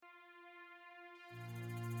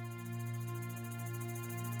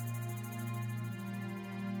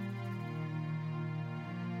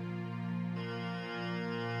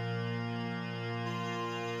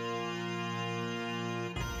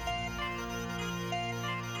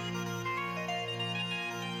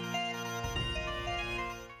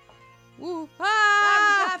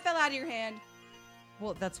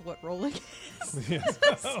Well, that's what rolling is. Yes.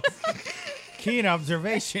 Keen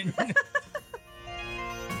observation.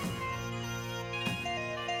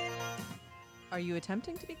 Are you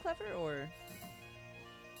attempting to be clever, or?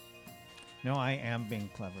 No, I am being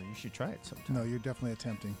clever. You should try it sometime. No, you're definitely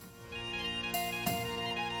attempting.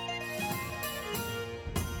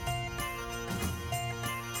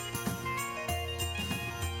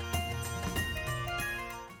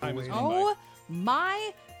 Time has gone Oh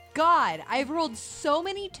my God! I've rolled so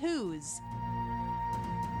many 2s.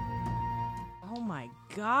 Oh my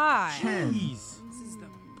God! Jeez. This is the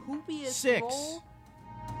poopiest 6. roll.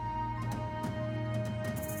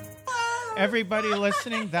 Everybody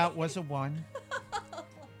listening, that was a 1.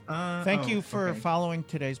 Thank you for following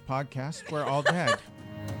today's podcast. We're all dead.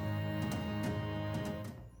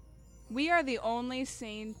 We are the only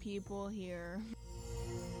sane people here.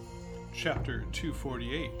 Chapter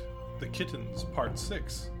 248, The Kittens, Part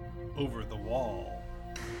 6, Over the Wall.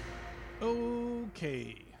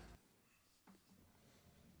 Okay.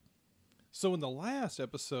 So in the last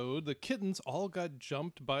episode, the kittens all got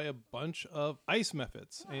jumped by a bunch of ice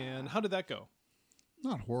mephits. And how did that go?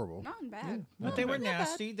 Not horrible. Not bad. But they were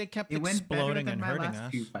nasty. They kept It went better exploding than and my hurting last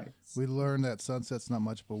us. few fights. We learned that Sunset's not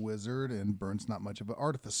much of a wizard and Burns not much of an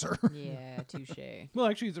artificer. Yeah, touche. Well,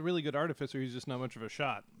 actually, he's a really good artificer. He's just not much of a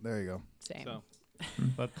shot. There you go. Same. So,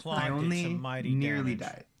 But I Claude did only some mighty nearly damage.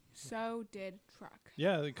 died. So did Truck.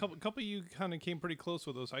 yeah, a couple of you kind of came pretty close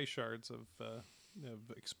with those ice shards of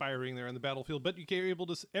expiring there on the battlefield. But you were able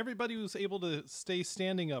to. Everybody was able to stay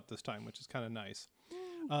standing up this time, which is kind of nice.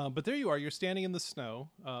 But there you are. You're standing in the snow.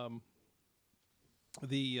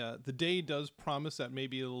 The day does promise that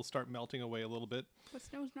maybe it'll start melting away a little bit, But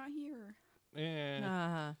snow's not here. and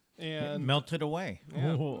Uh-huh. and Melted away.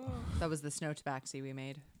 Yeah. Ooh. That was the snow tabaxi we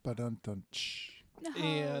made. But No.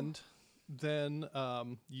 and then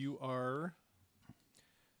you are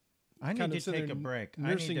I kind need of to take a break. I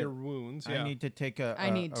nursing need your to, wounds. I Yeah. need to take a I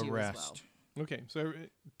need to as rest. well. Okay, so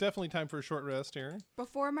definitely time for a short rest here.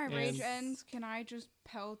 Before my rage And- ends, can I just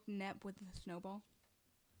pelt Nep with the snowball?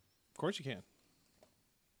 Of course you can.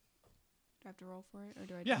 Do I have to roll for it, or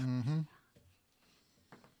do I? Yeah. Mm-hmm.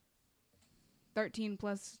 13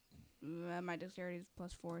 plus my dexterity is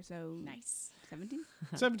plus 4, so Nice. 17.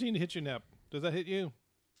 17 to hit you, Nep. Does that hit you?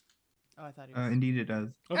 Oh, I thought he was. Indeed, it does.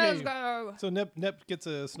 Okay. Let's go. So Nep gets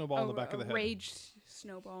a snowball in the back of the head. Rage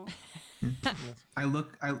snowball. I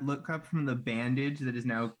look up from the bandage that is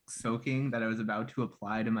now soaking that I was about to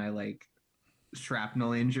apply to my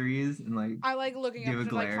shrapnel injuries and I like looking Give up a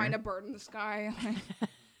to like glare. find a bird in the sky.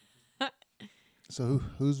 So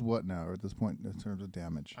who's what now at this point in terms of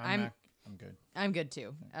damage? I'm good. I'm good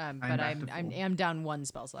too. But back to I'm full. am down 1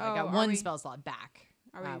 spell slot. I Oh, got are 1 we- spell slot back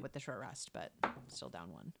Are we- with the short rest, but still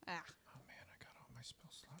down 1. Ah, Oh man, I got all my spell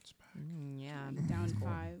slots back. Yeah. down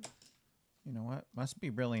 5. You know what? Must be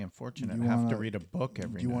really unfortunate You to have to wanna- read a book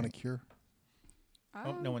every Do you night. want a cure?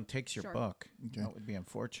 Oh, no one takes your sure. book. Okay. That would be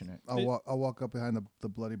unfortunate. I'll walk up behind the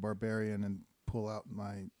bloody barbarian and pull out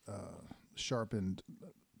my sharpened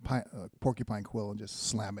porcupine quill and just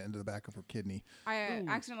slam it into the back of her kidney. I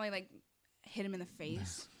accidentally hit him in the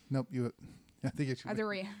face Nope, I think it should. as be-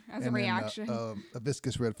 a and then, reaction. a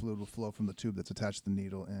viscous red fluid will flow from the tube that's attached to the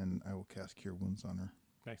needle, and I will cast Cure Wounds on her.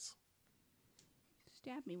 Nice.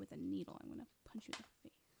 Stab me with a needle. I'm gonna punch you in the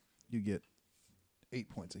face. You get 8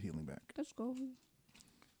 points of healing back. Let's go.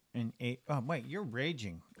 And wait, you're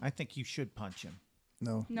raging. I think you should punch him.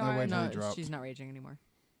 No, No, I wait till No, he drop. she's not raging anymore.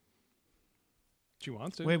 She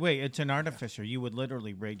wants to. Wait, it's an artificer. You would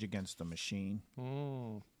literally rage against the machine.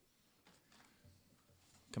 Mm.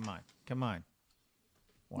 Come on.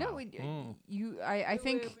 Wow. No, I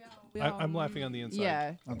think I'm laughing on the inside.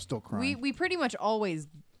 yeah. I'm still crying. We pretty much always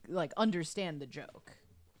understand the joke.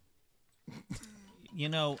 You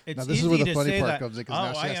know, it's Now, this is easy where the to funny say part that. comes in, 'cause now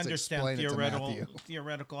Oh, she I has to understand explain it to Matthew.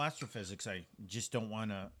 theoretical astrophysics. I just don't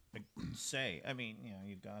want to say. I mean,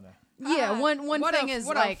 you gotta. Yeah, one what thing a, is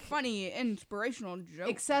what like a funny inspirational joke.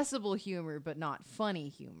 accessible humor, but not funny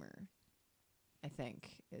humor. I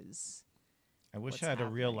think is I wish What's I had a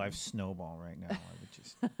real happening? life snowball right now. I would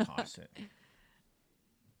just toss it.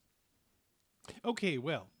 Okay,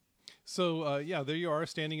 well, so there you are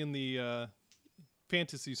standing in the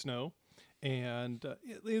fantasy snow, and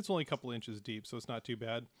it's only a couple inches deep, so it's not too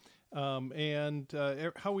bad.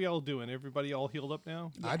 How we all doing? Everybody all healed up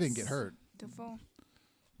now? I didn't get hurt. Beautiful.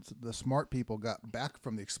 The smart people got back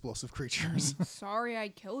from the explosive creatures. Sorry I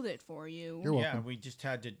killed it for you. You're Yeah, welcome. we just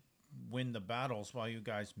had to win the battles while you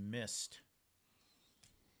guys missed.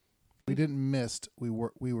 We didn't miss. We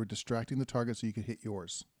were distracting the target so you could hit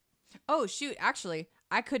yours. Oh shoot! Actually,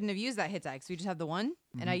 I couldn't have used that hit die because we just have the one,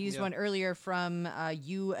 and I used one earlier from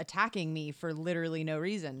you attacking me for literally no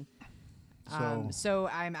reason. So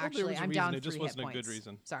I'm actually I'm down. It just 3 hit wasn't a good points.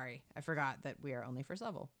 reason. Sorry, I forgot that we are only first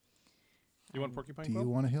level. You want porcupine Do quill? you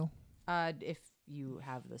want to heal? If you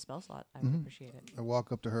have the spell slot, I would appreciate it. I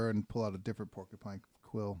walk up to her and pull out a different porcupine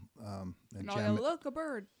quill and And I'll jam go, it. look, a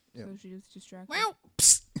bird. Yep. So she just distracted.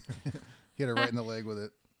 Hit her right in the leg with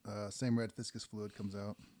it. Same red viscous fluid comes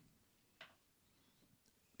out.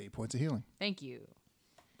 8 points of healing. Thank you.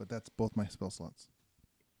 But that's both my spell slots.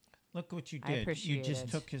 Look what you I did. You appreciate just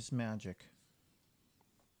it. took his magic.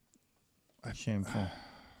 Shameful.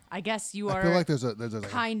 I guess you I are feel like there's like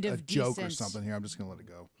kind a of joke or decent something here. I'm just gonna let it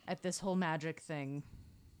go. at this whole magic thing.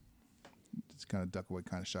 Just kind of duck away,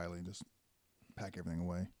 kind of shyly, and just pack everything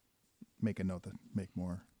away. Make a note to make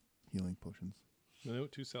more healing potions.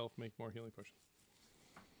 Note to self: make more healing potions.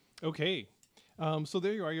 Okay, so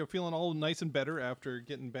there you are. You're feeling all nice and better after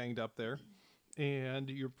getting banged up there, and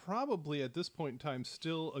you're probably at this point in time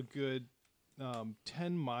still a good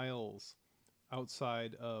 10 miles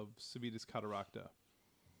outside of Civitas Cataracta,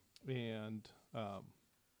 and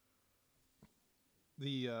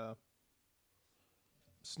the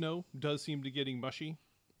snow does seem to getting mushy.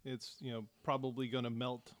 It's probably going to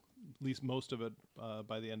melt at least most of it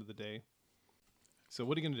by the end of the day. So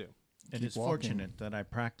what are you going to do? It Keep is walking. fortunate that I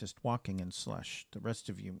practiced walking in slush. The rest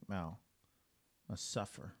of you, Mal, must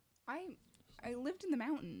suffer. I lived in the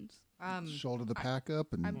mountains. Shoulder the pack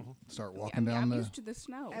up and start walking I'm down the. used to the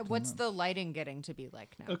snow. What's the lighting getting to be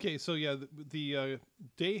like now? Okay, so yeah, the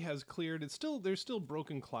day has cleared. There's still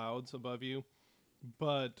broken clouds above you,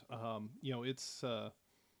 but it's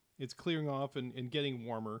clearing off and getting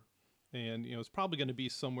warmer, and it's probably going to be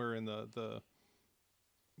somewhere in the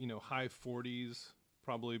high 40s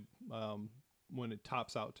probably when it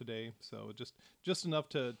tops out today. So just enough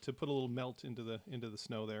to put a little melt into the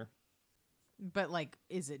snow there. But like,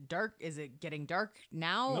 is it dark? Is it getting dark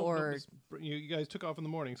now, Nope, or you guys took off in the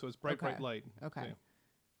morning, so it's bright Okay. light. Okay. So,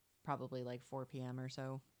 probably like 4 p.m. or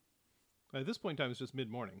so? at this point in time, it's just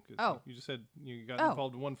mid-morning. 'Cause Oh. you just said you got Oh.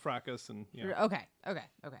 involved in one fracas, and Okay.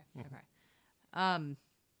 I don't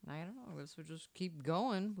know. I guess we'll just keep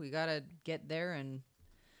going. We gotta get there and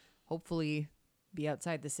hopefully be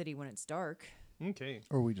outside the city when it's dark. Okay.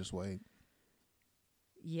 Or we just wait.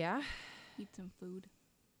 Yeah. Eat some food.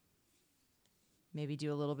 Maybe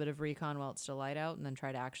do a little bit of recon while it's still light out, and then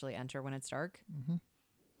try to actually enter when it's dark.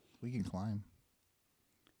 We can climb.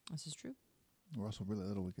 This is true. We're also really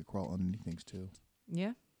little. We could crawl underneath things too.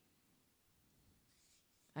 Yeah.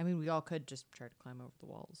 I mean, we all could just try to climb over the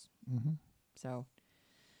walls. Mm-hmm. So.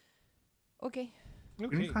 Okay. Can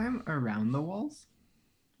Okay. we climb around the walls?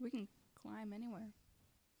 We can climb anywhere.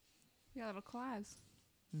 We got little claws.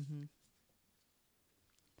 Mm-hmm.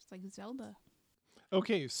 Just like Zelda.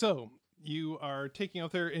 Okay, so you are taking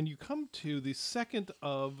out there, and you come to the second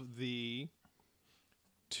of the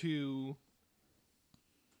two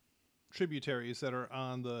tributaries that are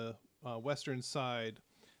on the western side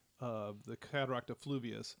of the Cataracta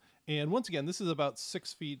Fluvius. And once again, this is about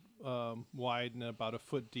 6 feet wide and about a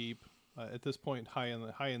foot deep. At this point, high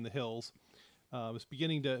in the hills. It's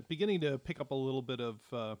beginning to pick up a little bit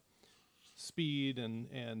of speed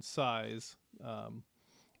and size.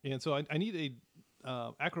 And so I need a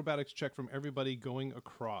acrobatics check from everybody going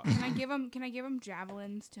across. Can I give them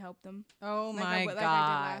javelins to help them? Oh Like my like I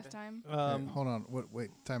god. did last time. Hold on.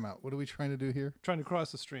 Wait. Time out. What are we trying to do here? Trying to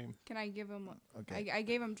cross the stream. Can I give them? Okay. I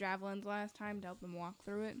gave them javelins last time to help them walk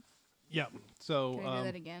through it. Yeah. So Can I do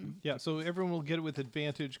that again? yeah. So everyone will get it with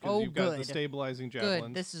advantage because Oh, you've got the good. stabilizing javelins.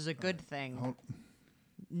 Good. This is a good thing. Hold-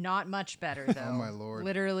 Not much better though. my lord.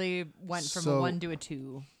 Literally went from a So- 1 to a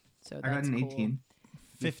 2. So I got that's an cool. 18.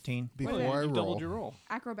 15. Before Oh, yeah, I you roll, doubled your roll.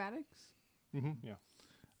 Acrobatics. Yeah.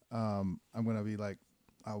 I'm gonna be like,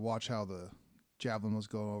 I watch how the javelin was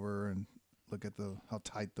going over and look at how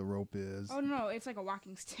tight the rope is. Oh no, it's like a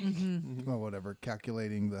walking stick. Well, whatever.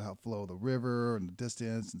 Calculating the flow of the river and the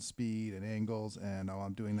distance and speed and angles. And while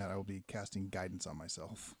I'm doing that, I will be casting guidance on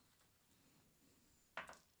myself.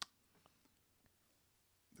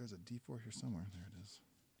 There's a D4 here somewhere. There it is.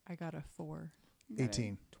 I got a 4. I got a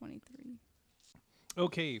 18. 23.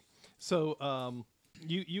 Okay, so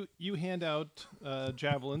you hand out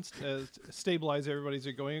javelins to stabilize everybody as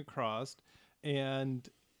you're going across, and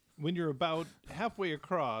when you're about halfway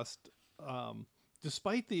across,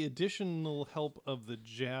 despite the additional help of the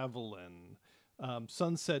javelin,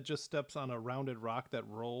 Sunset just steps on a rounded rock that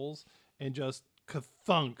rolls and just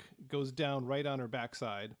ka-thunk goes down right on her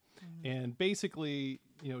backside, and basically,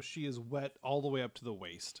 she is wet all the way up to the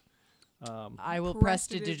waist. I will Prestidigitation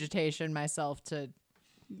prestidigitation myself to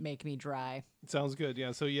make me dry. Sounds good.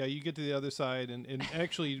 Yeah. So yeah, you get to the other side, and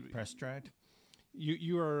actually, Press dried.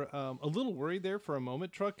 you are a little worried there for a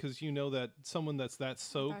moment, Truck, because you know that someone that's that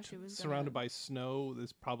soaked, she was surrounded by snow,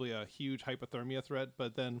 is probably a huge hypothermia threat.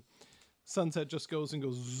 But then Sunset just goes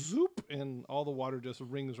zoop, and all the water just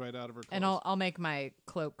wrings right out of her clothes. And I'll make my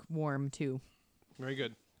cloak warm too. Very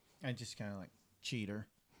good. I just kind of like cheater.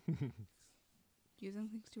 Using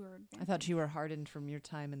things to her advantage. I thought you were hardened from your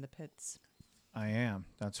time in the pits. I am.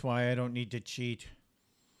 That's why I don't need to cheat.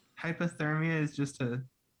 Hypothermia is just a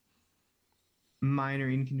minor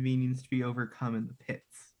inconvenience to be overcome in the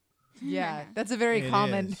pits. Yeah, that's a very It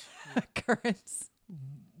common is. occurrence.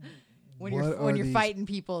 When What you're are these fighting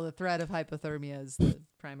people, the threat of hypothermia is the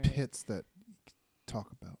primary. pits that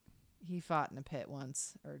talk about? He fought in a pit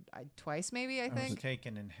once or twice, maybe. I I was think.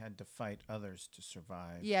 taken and had to fight others to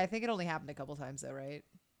survive. Yeah, I think it only happened a couple times though, right?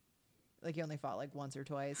 Like you only fought like once or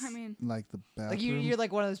twice. I mean, Like the bathroom? like you're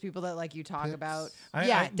like one of those people that like you talk Pits. about. I,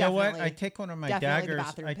 yeah, I, you know what? definitely. I take one of my Definitely the daggers.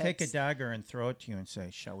 bathroom I take a pits. dagger and throw it to you and say,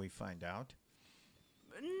 "Shall we find out?"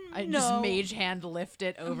 I no. just mage hand lift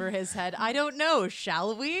it over his head. I don't know.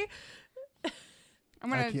 Shall we? I'm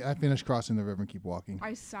gonna. I finish crossing the river and keep walking.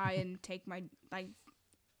 I sigh and take my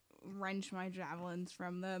wrench my javelins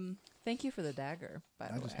from them. Thank you for the dagger. By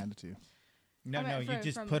the I way, just hand it to you. No, I meant no, you from-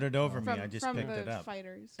 just from- put it over me. From, I just from picked the it up.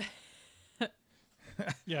 fighters.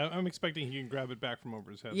 Yeah, I'm expecting he can grab it back from over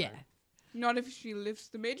his head. yeah. there. Not if she lifts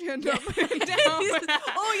the mage hand up and down.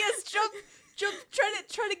 Oh yes, jump!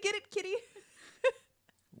 Try to get it, kitty.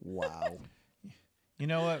 Wow. You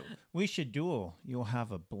know what? We should duel. You'll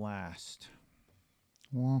have a blast.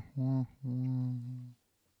 Wah, wah, wah.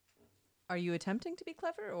 Are you attempting to be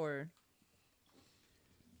clever or?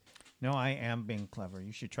 No, I am being clever.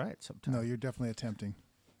 You should try it sometime. No, you're definitely attempting.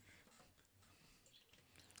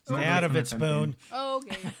 Stay My out vote's of on it, Spoon. Oh,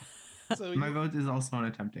 okay. So My you, vote is also on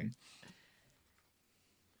attempting.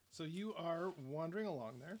 so you are wandering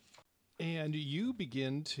along there, and you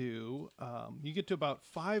begin to you get to about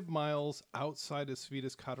 5 miles outside of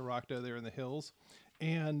Svitas Cataracta there in the hills,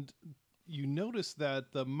 and you notice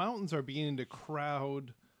that the mountains are beginning to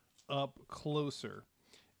crowd up closer,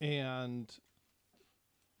 and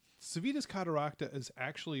Svitas Cataracta is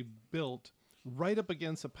actually built right up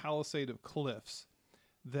against a palisade of cliffs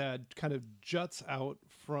that kind of juts out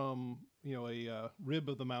from a rib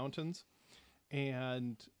of the mountains,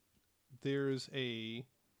 and there's a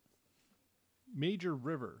major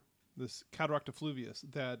river, this Cataracta Fluvius,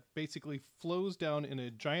 that basically flows down in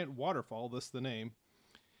a giant waterfall, thus the name.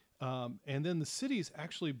 And then the city is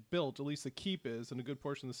actually built, at least the keep is, and a good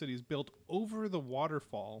portion of the city is built over the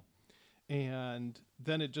waterfall, and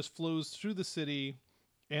then it just flows through the city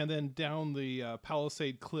and then down the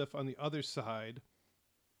palisade cliff on the other side,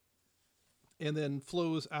 and then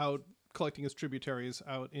flows out, collecting its tributaries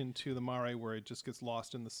out into the Mare, where it just gets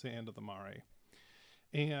lost in the sand of the Mare.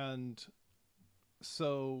 And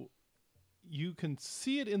so you can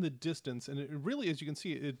see it in the distance, and it really, as you can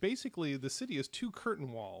see, it basically, the city is 2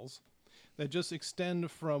 curtain walls that just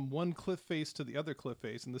extend from one cliff face to the other cliff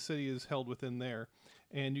face, and the city is held within there.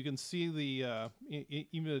 And you can see the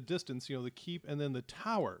even at a distance, the keep, and then the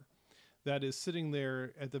tower that is sitting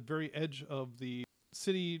there at the very edge of the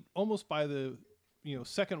city, almost by the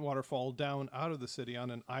second waterfall down out of the city on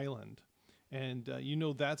an island, and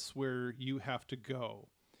that's where you have to go.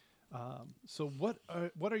 So what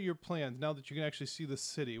are your plans now that you can actually see the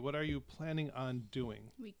city? What are you planning on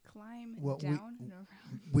doing? We climb Well, down and around.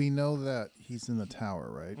 We know that he's in the tower,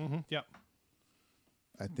 right? Mm-hmm. Yep.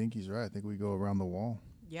 I think he's right. I think we go around the wall.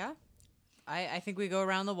 Yeah. I think we go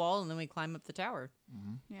around the wall and then we climb up the tower.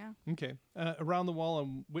 Yeah. Okay. Around the wall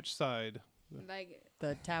on which side? Like,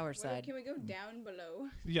 The tower where, side. can we go down below?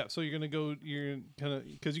 Yeah. So you're gonna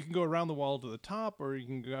because you can go around the wall to the top, or you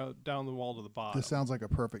can go down the wall to the bottom. This sounds like a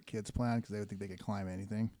perfect kid's plan because they would think they could climb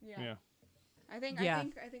anything. Yeah. I think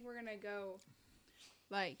we're gonna go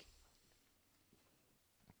like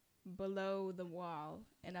below the wall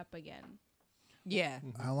and up again. Yeah.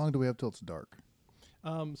 How long do we have till it's dark?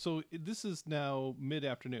 So this is now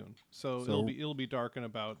mid-afternoon, so So- it'll be dark in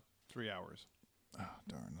about 3 hours. Oh,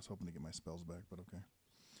 darn. I was hoping to get my spells back, but okay.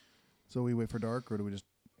 So we wait for dark, or do we just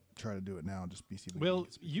try to do it now and just see if we Well,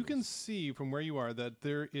 get you can see from where you are that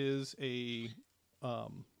there is a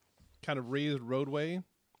kind of raised roadway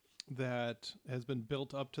that has been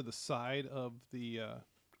built up to the side of the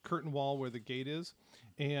curtain wall where the gate is.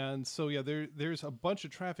 And so, yeah, there's a bunch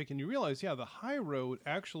of traffic, and you realize, the high road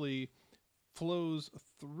actually flows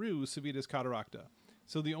through Svitas Cataracta.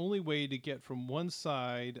 So the only way to get from one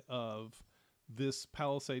side of this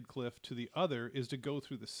palisade cliff to the other is to go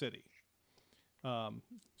through the city. So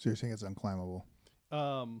you're saying it's unclimbable?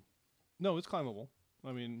 No, it's climbable.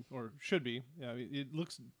 I mean, or should be. Yeah, it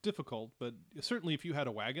looks difficult, but certainly if you had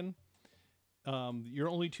a wagon, your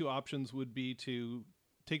only two options would be to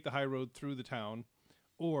take the high road through the town,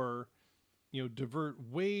 or divert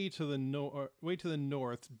way to the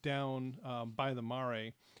north down by the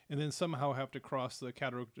Mare, and then somehow have to cross the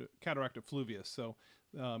Cataract of Fluvius. So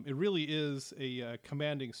it really is a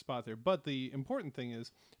commanding spot there. But the important thing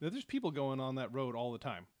is that there's people going on that road all the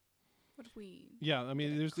time. What if we? Yeah, I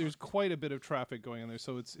mean, there's quite a bit of traffic going on there,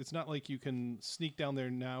 so it's not like you can sneak down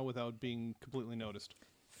there now without being completely noticed.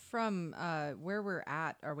 From where we're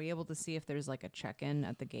at, are we able to see if there's like a check-in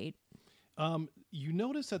at the gate? You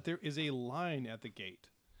notice that there is a line at the gate,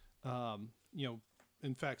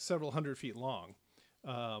 in fact, several hundred feet long.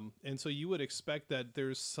 And so you would expect that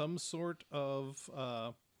there's some sort of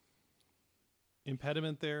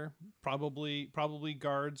impediment there, probably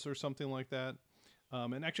guards or something like that.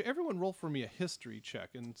 And actually, everyone roll for me a history check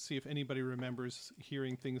and see if anybody remembers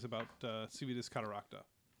hearing things about Civitas Cataracta.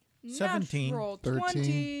 17. Natural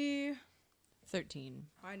 13. 13.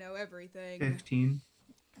 I know everything. 15.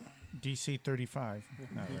 DC 35.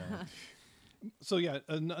 Not really. So yeah,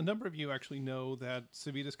 a number of you actually know that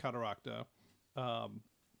Civitas Cataracta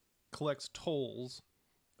collects tolls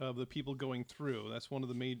of the people going through. That's one of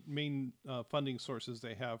the main funding sources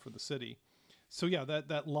they have for the city. So yeah,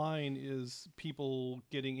 that line is people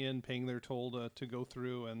getting in, paying their toll to go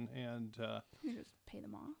through, and You just pay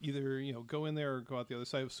them off. either go in there or go out the other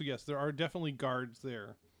side. So yes, there are definitely guards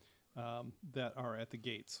there that are at the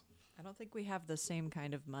gates. I don't think we have the same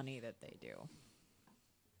kind of money that they do.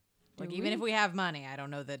 Do Like, even we? if we have money, I don't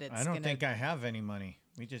know that it's I don't gonna... think I have any money.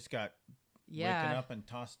 We just got waken Yeah. up and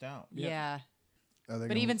tossed out. Yeah. Are they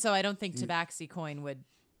But gonna- even so, I don't think Tabaxi coin would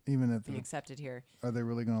even if be accepted here. are they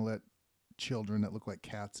really going to let children that look like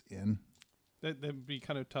cats in? That'd be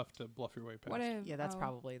kind of tough to bluff your way past. What if? Yeah, that's oh,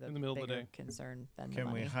 probably the In the middle of the bigger day. concern than the Can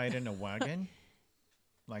money. we hide in a wagon?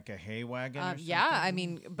 Like a hay wagon or something? Yeah, I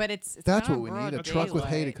mean, but it's That's not what on we need, a broad truck with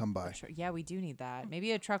hay to daylight. come by. Yeah, we do need that.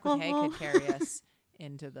 Maybe a truck with hay could carry us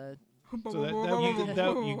into the... So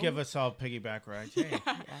that You give us all piggyback rides. Hey,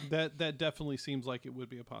 that definitely seems like it would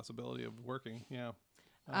be a possibility of working. Yeah.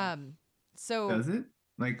 So Does it?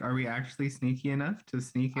 Like, are we actually sneaky enough to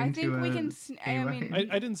sneak into I think we a can. I hay mean,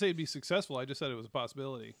 wagon? I didn't say it'd be successful. I just said it was a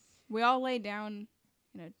possibility. we all lay down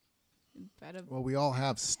in a bed of. Well, we all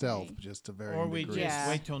have stealth, Hay. just to varying or we degrees. just Yeah.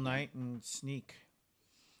 wait till night and sneak.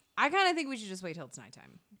 I kind of think we should just wait till it's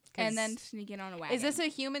nighttime. 'Cause- And then sneak in on a wagon. is this a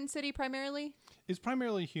human city primarily? It's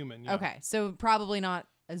primarily human. Yeah. Okay, so probably not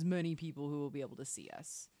as many people who will be able to see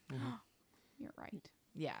us. You're right.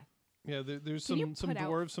 Yeah. Yeah. There's Can you some put out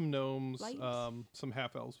dwarves, some gnomes, lights? some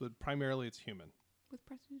half elves, but primarily it's human. With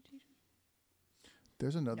prestidigitation.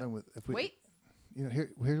 There's another with if we Wait. here's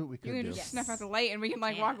what we You could can do. just snuff out the light and we can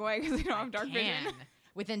like Can. walk away because we don't have dark vision. Can.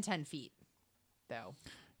 Within 10 feet, though.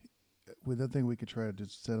 With that thing, we could try to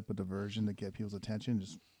just set up a diversion to get people's attention.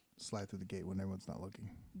 Just slide through the gate when everyone's not looking.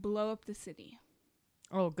 Blow up the city.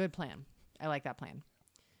 Oh, good plan. I like that plan.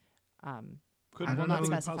 Could I Will don't not know.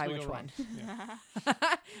 specify possibly which go one. wrong.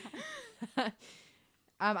 Yeah.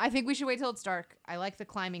 I think we should wait till it's dark. I like the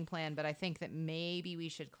climbing plan, but I think that maybe we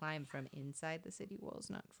should climb from inside the city walls,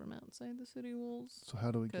 not from outside the city walls. So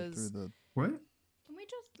how do we get through 'Cause- the? What? Can we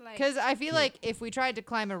just like? Because I feel like if we tried to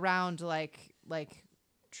climb around like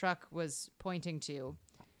Truck was pointing to,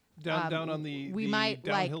 Down on the we the might,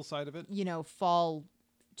 downhill side of it. fall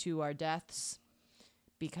to our deaths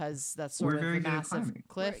because that's sort We're of very the good at massive climbing.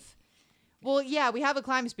 cliff. Right. Well, yeah, we have a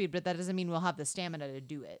climb speed, but that doesn't mean we'll have the stamina to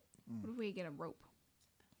do it. What if we get a rope?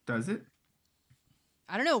 Does it?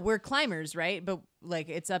 I don't know. We're climbers, right? But like,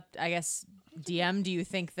 it's up. I guess DM. Do you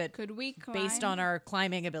think that Could we climb? based on our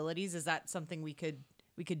climbing abilities, is that something we could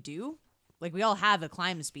do? Like, we all have a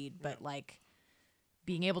climb speed, but like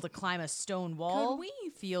being able to climb a stone wall Could we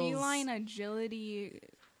feels. feline agility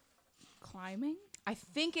climbing? I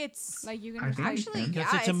think it's Like you can I just think like, we actually can.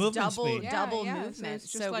 Because it's a movement double speed. Yeah, double yeah, so movement,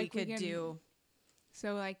 it's so, just we like we could can- do.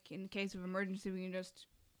 so like in case of emergency we can just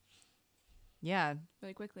Yeah,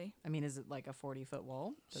 really quickly. I mean, is it like a 40-foot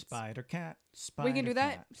wall? That's- Spider cat. Spider We can do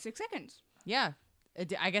that cat. 6 seconds. Yeah,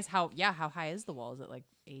 I guess how high is the wall? Is it like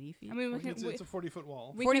 80 feet? I mean, we can. It's a 40-foot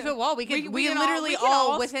wall. we 40-foot can- wall. We we can can all- literally we can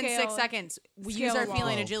all within 6 scale- seconds we scale use our a wall.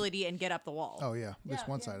 feline 12. agility and get up the wall. Oh yeah, just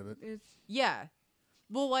one side of it. It's- Yeah.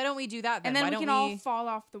 Well, why don't we do that then? and then why we don't can all fall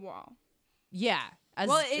off the wall. Yeah. As,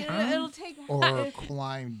 Well, it'll take. Or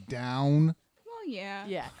climb down. Well, yeah.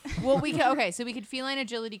 yeah. Well, we can. Okay, so we could feline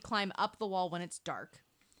agility climb up the wall when it's dark.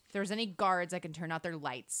 If there's any guards, I can turn out their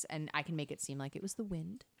lights and I can make it seem like it was the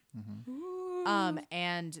wind. Ooh.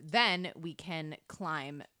 And then we can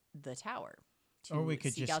climb the tower. to Or we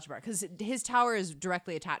could see just- Galchabar, because his tower is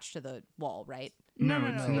directly attached to the wall, right? No, No,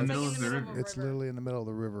 it's no, in the it's middle like of the river. It's literally in the middle of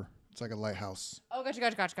the river. It's like a lighthouse. Oh,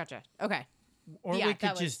 gotcha. Okay. Or Yeah, we could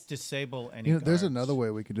that just was- disable any. You know, there's guards. another way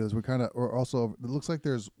we could do this. We kind of, or also, it looks like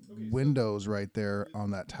there's windows right there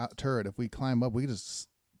on that turret. If we climb up, we could just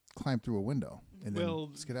climb through a window and then Well,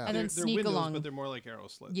 get out. And then they're sneak windows, along. but they're more like arrow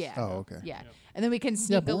slits. Yeah. Oh, okay. Yeah. Yeah. And then we can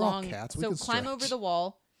sneak but we're all along. cats. We So can climb over stretch. the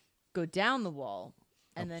wall, go down the wall,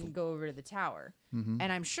 and then go over to the tower. Mm-hmm.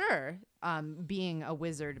 And I'm sure, being a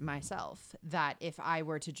wizard myself, that if I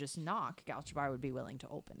were to just knock, Galchabar would be willing to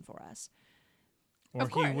open for us. Or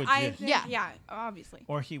Of course, he would I just, think, Yeah. yeah, obviously.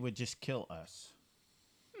 or he would just kill us.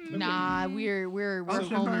 Nah, we're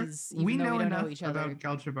homies. Even We though know we don't enough know each other. about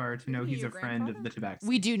Galchabar to know Is he he's your a friend of grandfather? the Tabaxi.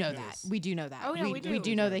 We do know Yes. that. We do know that. Oh, yeah, we We do.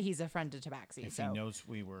 do know that he's a friend of Tabaxi. If So he knows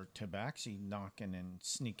we were Tabaxi knocking and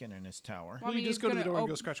sneaking in his tower. Well, Well, you he's just go to the gonna door and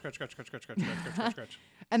go op- scratch, scratch, scratch, scratch, scratch, scratch, scratch, scratch, scratch.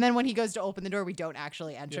 and then when he goes to open the door, we don't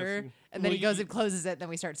actually enter. Yes. And then Well, he goes you- and closes it. Then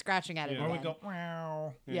we start scratching at it. Yeah. Or we again. go,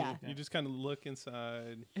 wow. Yeah. You just kind of look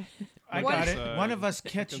inside. I What got if- it. One of us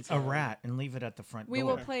Look catch a inside. rat and leave it at the front We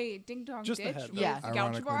door. will play Ding Dong Just the Ditch head, with though. Yeah.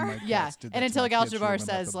 Ironically, Galchabar. my Yeah, cats did and that until to my kids, Galchabar remember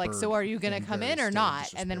says the like, bird "So are you gonna in come various in or stages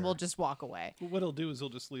not?" of And then we'll despair. just walk away. What he'll do is he'll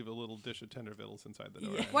just leave a little dish of tender vittles inside the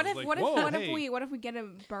door. Yeah. and What he's if like, what if "Whoa, what hey." if we get a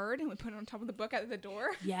bird and we put it on top of the book at the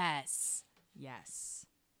door? Yes. Yes.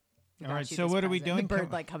 We All got right, you so this what are we present. doing? The bird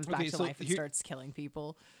Come- like comes back Okay, to so life and here- starts killing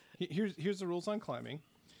people. Here's the rules on climbing.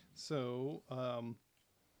 So,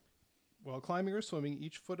 while climbing or swimming,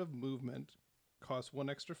 each foot of movement costs 1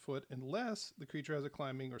 extra foot unless the creature has a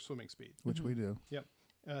climbing or swimming speed. Which we do. Yep.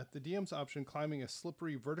 The DM's option, climbing a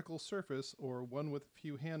slippery vertical surface or one with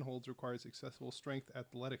few handholds, requires accessible strength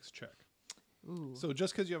athletics check. Ooh. So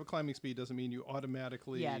just because you have a climbing speed doesn't mean you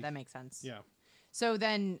automatically. Yeah, that makes sense. Yeah. So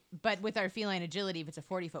then, but with our feline agility, if it's a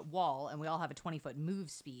 40-foot wall and we all have a 20-foot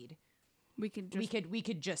move speed, We could just we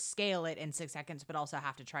could just scale it in 6 seconds, but also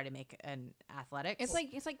have to try to make an athletics. it's like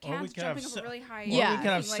Or we cats could have jumping up a really high. Or Yeah. we could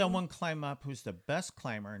have thing, like- someone climb up who's the best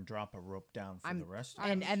climber and drop a rope down for I'm- the rest of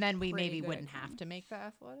and then we pretty maybe good wouldn't at have to make the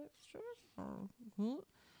athletics check. Or-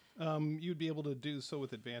 You'd be able to do so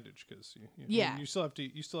with advantage because Yeah. you still have to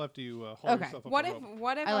hold Okay. yourself up. What a if rope.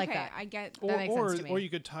 what if I like okay, that. I get That makes sense to me. Or you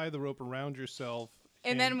could tie the rope around yourself.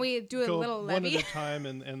 And then we do a go little one levy. at a time,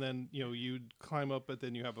 and then you'd climb up, but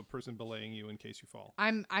then you have a person belaying you in case you fall.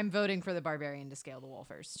 I'm voting for the barbarian to scale the wall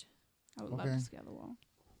first. I would love Okay. to scale the wall.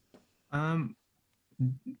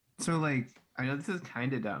 So like, I know this is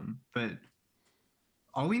kind of dumb, but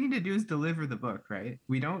all we need to do is deliver the book, right?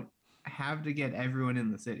 We don't have to get everyone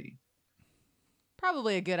in the city.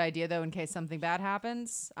 Probably a good idea though, in case something bad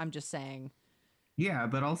happens. I'm just saying. Yeah,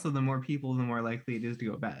 but also the more people, the more likely it is to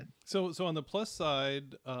go bad. So on the plus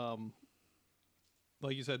side,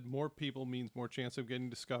 like you said, more people means more chance of getting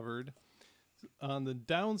discovered. On the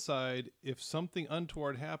downside, if something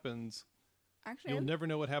untoward happens, Actually, you'll never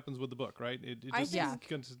know what happens with the book, right? It I just think-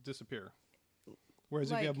 going to disappear. Whereas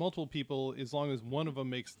if Like- you have multiple people, as long as one of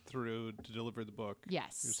them makes it through to deliver the book,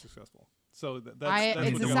 Yes. you're successful. So that's It's what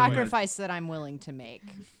a the goal is. sacrifice that I'm willing to make.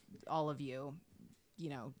 All of you,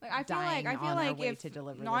 like, I feel dying like on our like way if to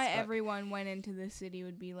deliver not this book. everyone went into the city,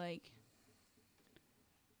 would be like.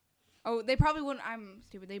 Oh, they probably wouldn't. I'm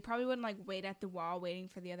stupid. They probably wouldn't like wait at the wall, waiting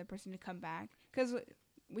for the other person to come back, because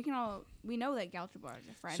we know that Galchabar is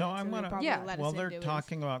a friend. So I'm they'd gonna probably Yeah. let us While in they're do it.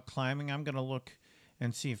 talking about climbing, I'm gonna look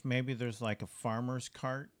and see if maybe there's like a farmer's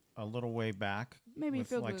cart a little way back, Maybe with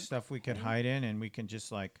filled like with stuff we could hide in, and we can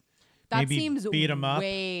just like That maybe seems beat 'em up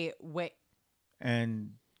way.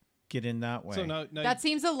 and get in that way. So now That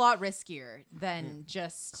seems a lot riskier than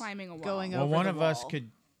just Climbing a wall. going well, over one the of us wall.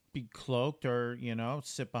 could be cloaked, or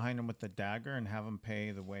sit behind him with the dagger and have him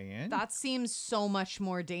pay the way in. That seems so much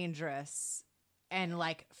more dangerous, and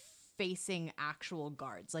like facing actual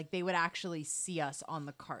guards. Like they would actually see us on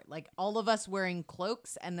the cart. Like all of us wearing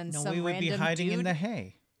cloaks, and then no, some we would random be hiding dude in the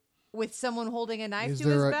hay. with someone holding a knife Is to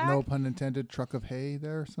his there a, back. no pun intended, truck of hay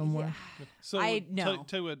there somewhere? So I know.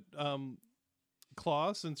 Tell you what,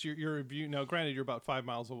 Claw, since you're review now, granted you're about 5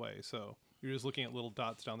 miles away, so you're just looking at little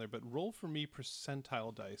dots down there. But roll for me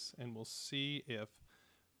percentile dice, and we'll see if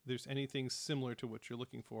there's anything similar to what you're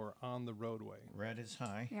looking for on the roadway. Red is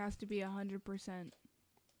high. It has to be 100%.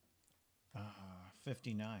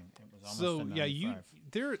 59. It was almost So a yeah,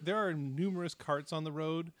 95. there are numerous carts on the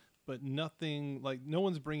road, but nothing like no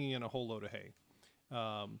one's bringing in a whole load of hay.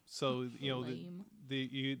 So Lame.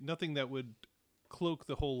 nothing that would cloak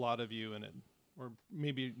the whole lot of you in it, or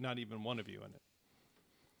maybe not even one of you in it.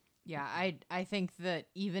 Yeah, I think that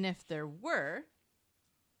even if there were,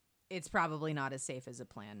 it's probably not as safe as a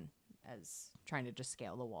plan as trying to just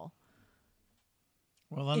scale the wall.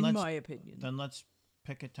 Well, then in let's, my opinion. Then let's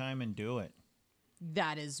pick a time and do it.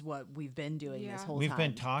 That is what we've been doing this whole We've time.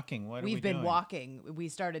 been talking. What We've are we been doing? walking. We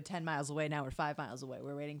started 10 miles away. Now we're 5 miles away.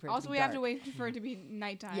 We're waiting for it Also, to be we dark. have to wait for it to be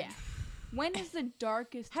nighttime. Yeah. When is the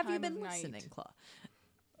darkest Have time you been of listening, night? Claw?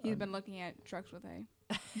 He's been looking at trucks with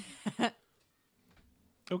hay.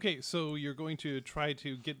 Okay, so you're going to try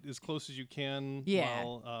to get as close as you can Yeah.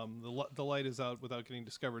 while the light is out without getting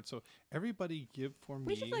discovered. So everybody give for me.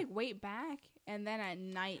 We should wait back and then at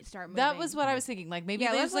night start moving. That was what I was thinking. Like maybe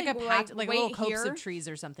Yeah, there's let's, like a patch, like a wait little copse here. of trees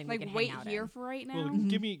or something we like can wait hang out here in. for right now. Well,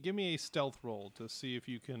 give me a stealth roll to see if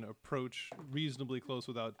you can approach reasonably close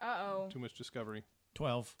without too much discovery.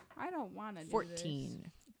 12. I don't want to do 14.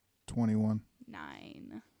 21. this.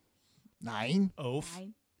 9. 9? Oof.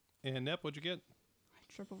 9. And Nep, what'd you get?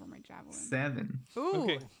 I trip over my javelin. 7. Ooh.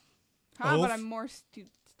 Okay. Huh, Oof. but I'm more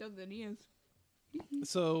still than he is.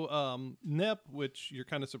 So Nep, which you're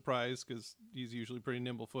kind of surprised because he's usually pretty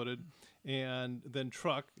nimble-footed, and then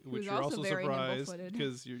Truck, which Who's you're also also very surprised nimble-footed.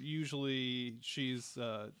 because she's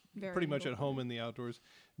Very pretty much at home nimble-footed. in the outdoors,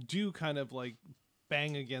 do kind of like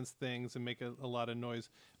bang against things and make a lot of noise,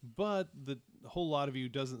 but the whole lot of you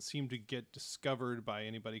doesn't seem to get discovered by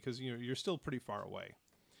anybody because you're still pretty far away.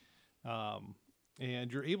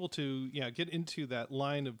 And you're able to get into that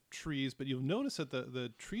line of trees, but you'll notice that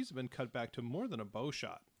the trees have been cut back to more than a bow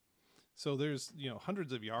shot. So there's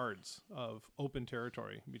hundreds of yards of open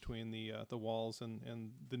territory between the walls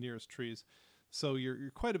and the nearest trees. So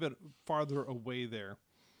you're quite a bit farther away there,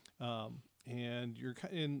 and you're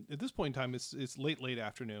at this point in time it's late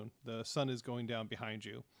afternoon. The sun is going down behind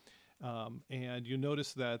you, and you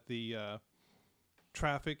notice that the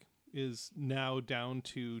traffic is now down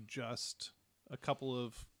to just a couple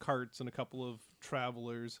of carts and a couple of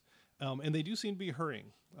travelers, and they do seem to be hurrying,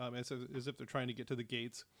 as if they're trying to get to the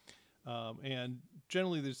gates. And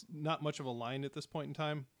generally, there's not much of a line at this point in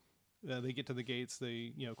time. They get to the gates,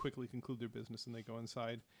 they quickly conclude their business, and they go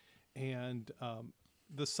inside. And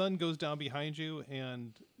the sun goes down behind you,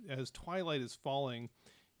 and as twilight is falling,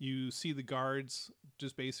 you see the guards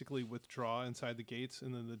just basically withdraw inside the gates,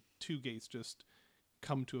 and then the two gates just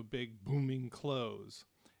come to a big booming close.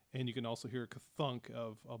 And you can also hear a thunk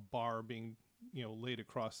of a bar being, laid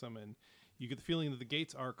across them, and you get the feeling that the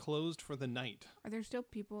gates are closed for the night. Are there still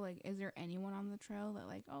people, is there anyone on the trail that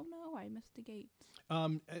oh no, I missed the gates?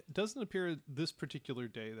 It doesn't appear this particular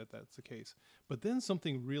day that that's the case, but then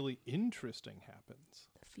something really interesting happens.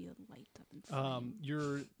 The field lights up in flame.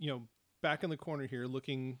 You're, back in the corner here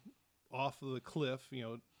looking off of the cliff,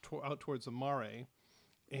 out towards the mare,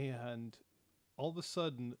 and all of a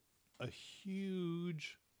sudden a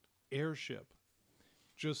huge airship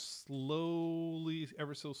just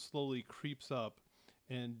ever so slowly creeps up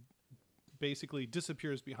and basically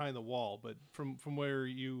disappears behind the wall, but from where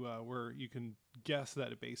you can guess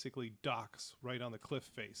that it basically docks right on the cliff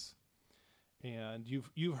face. And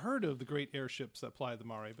you've heard of the great airships that ply the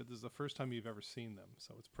mare, but this is the first time you've ever seen them,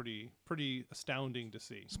 so it's pretty astounding to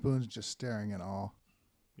see. Spoon's just staring in awe.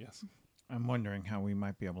 Yes. I'm wondering how we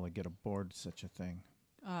might be able to get aboard such a thing.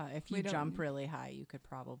 If We you don't- jump really high, you could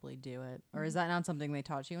probably do it. Or is that not something they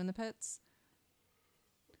taught you in the pits?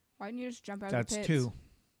 Why didn't you just jump out That's of the pits? 2.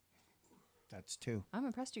 That's 2. I'm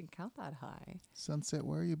impressed you can count that high. Sunset,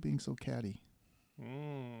 why are you being so catty?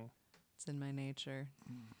 It's in my nature.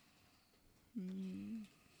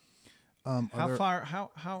 How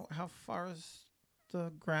far is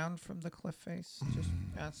the ground from the cliff face? Just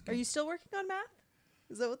asking. Are you still working on math?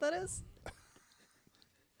 Is that what that is?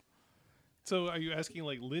 So are you asking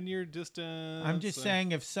linear distance? I'm just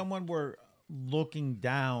saying if someone were looking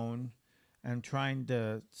down and trying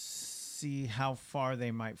to see how far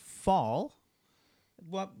they might fall,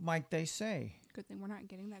 what might they say? Good thing we're not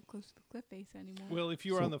getting that close to the cliff face anymore. Well, if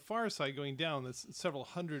you were on the far side going down, that's several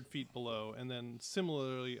hundred feet below, and then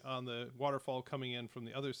similarly on the waterfall coming in from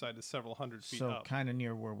the other side is several hundred feet So up. kind of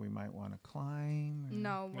near where we might want to climb. or-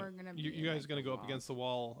 No, Yeah. we're gonna be. You guys are going to go up wall. against the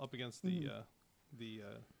wall, up against the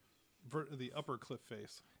upper cliff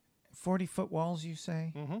face. 40-foot walls, you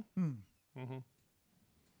say?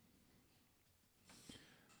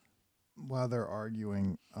 While they're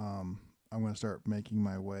arguing, I'm going to start making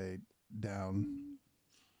my way down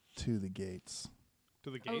to the gates. To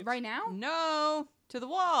the Oh, gates. right now? No, to the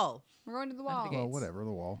wall. We're going to the Not wall. the Well, gates. whatever,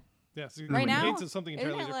 the wall. Yeah, so Right the now? gates is something Isn't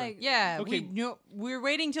entirely it different. Yeah, Okay. we're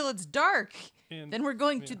waiting till it's dark. And Then we're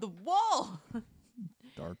going to the wall.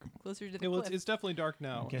 Dark. Closer to the Yeah, well, cliff. it's definitely dark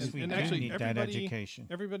now. I guess and, we and do actually, need that everybody, education.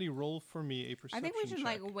 everybody roll for me a perception I think we should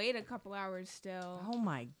check. wait a couple hours still. Oh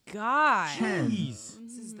my god. Jeez.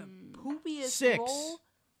 This is the poopiest 6. roll.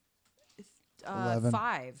 11.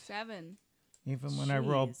 5. 7. Even when I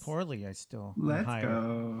rolled Jeez. poorly, I still Let's higher.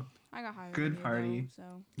 go. I got higher. Good than you, party. though,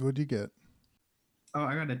 so What'd you get? Oh,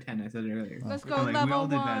 I got a 10. I said it earlier. let's I'm go like, we level all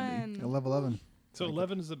did badly. 1. Level 11. So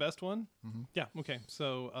 11 is the best one. Mhm. Yeah. Okay.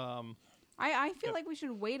 So I feel Yep. like we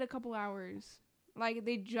should wait a couple hours. Like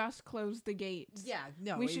they just closed the gates. Yeah,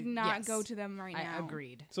 no. we should not yes. go to them right I now.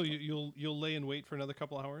 agreed. so you'll lay in wait for another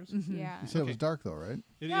couple hours. Mhm. Yeah. You said it Okay. was dark though, right?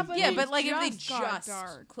 It Yeah, is- but Yeah, it but like if they just got just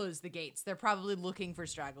dark. close the gates, they're probably looking for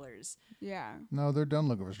stragglers. Yeah. No, they're done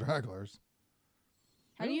looking for stragglers.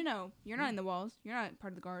 How do you know? You're not in the walls. You're not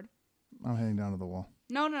part of the guard. I'm heading down to the wall.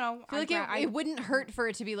 No. I feel like it wouldn't hurt for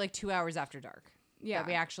it to be like 2 hours after dark Yeah. that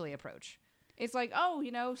we actually approach. It's like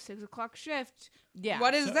 6 o'clock shift. Yeah.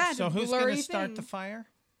 What is that? So A who's blurry going to start the thing. fire?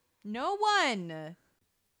 No one.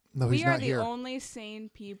 No, he's We are not the here. only sane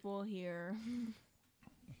people here.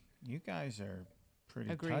 You guys are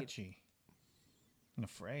pretty Agreed. touchy and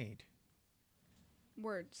afraid.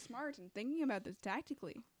 We're smart and thinking about this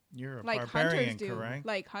tactically, You're a like barbarian, hunters do. correct?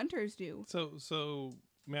 Like hunters do. So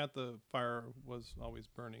Matt, the fire was always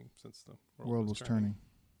burning since the World was turning.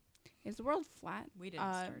 Is the world flat? We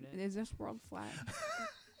didn't start it. Is this world flat?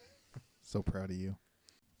 So proud of you.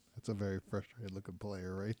 That's a very frustrated looking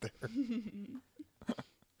player right there.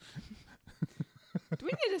 Do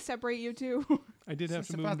we need to separate you two? I did have It's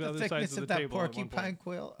to move about to the other thickness sides of of the that table. at one porcupine point.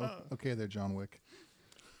 quill. Okay, there, John Wick.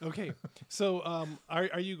 Okay, so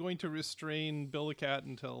are you going to restrain Bill the cat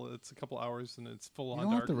until it's a couple hours and it's full You on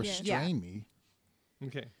don't have dark? to Yeah. restrain me.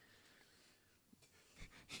 Okay.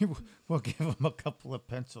 We'll give him a couple of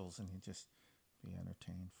pencils and he'll just be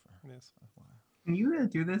entertained for Yes. a while. Can you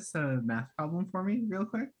do this math problem for me real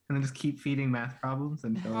quick? And then just keep feeding math problems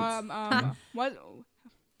until it's... What?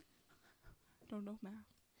 Don't know math.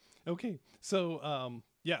 Okay. So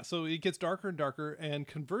so it gets darker and darker, and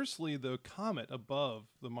conversely, the comet above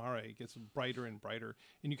the Mare gets brighter and brighter,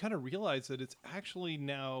 and you kind of realize that it's actually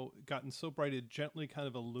now gotten so bright it gently kind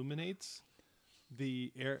of illuminates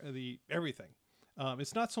the air, the everything.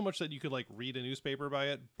 It's not so much that you could like read a newspaper by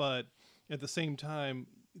it, but at the same time,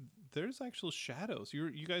 there's actual shadows.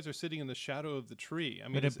 You guys are sitting in the shadow of the tree. I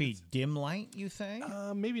mean, Would it be dim light, you think?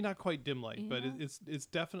 maybe not quite dim light, but it's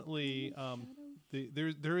definitely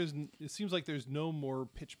it seems like there's no more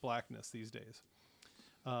pitch blackness these days.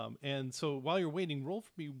 And so while you're waiting, roll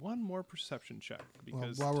for me one more perception check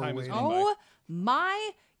because while we're time is waiting- going by. Oh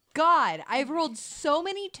my God. I've rolled so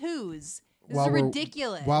many 2s. This is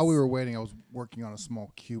ridiculous. While we were waiting, I was working on a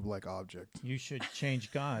small cube-like object. You should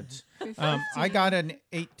change gods. 15. I got an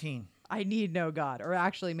 18. I need no God. Or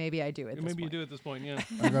actually, maybe I do at this Maybe you point. do at this point, yeah.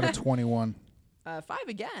 I got a 21. 5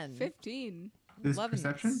 again. 15. This Loving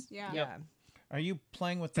perception? this. Yeah. Yeah. Are you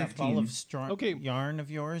playing with that 15. ball of strong Okay. yarn of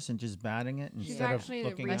yours and just batting it She's instead of actually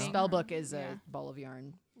looking My reading. out? spell book is Yeah. a ball of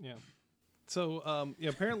yarn. Yeah. So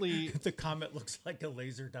apparently The comet looks like a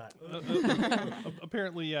laser dot.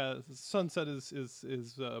 apparently, yeah, Sunset is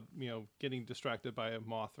getting distracted by a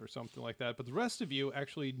moth or something like that. But the rest of you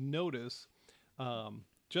actually notice,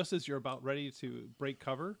 just as you're about ready to break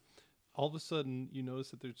cover, all of a sudden you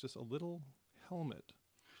notice that there's just a little helmet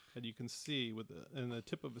that you can see with in the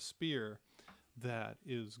tip of a spear that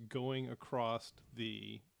is going across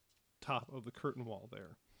the top of the curtain wall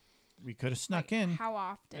there. We could have snuck Like, in. How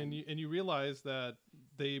often? And you realize that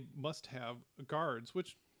they must have guards,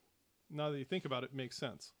 which now that you think about it makes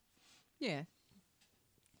sense. Yeah.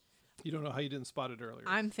 You don't know how you didn't spot it earlier.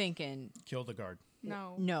 I'm thinking Kill the guard.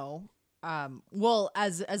 No. no. Well,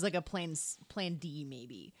 as like a plan D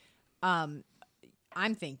maybe. I'm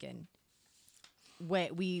thinking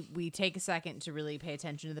we take a second to really pay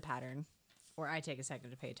attention to the pattern, or I take a second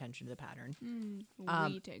to pay attention to the pattern.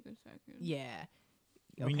 We take a second. Yeah.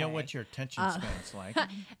 We know Okay. what your attention span's like.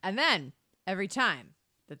 And then every time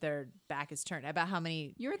that their back is turned, about how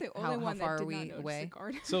many? You're the How- only how one far that are did not we notice away? the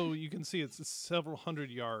guard. So you can see it's several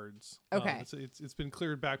hundred yards. Okay. It's been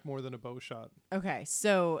cleared back more than a bow shot. Okay,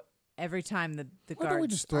 so every time the Why guards don't we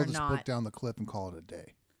just throw are this not book down the cliff and call it a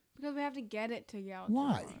day? Because we have to get it to Galtor.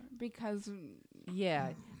 Why? Because yeah.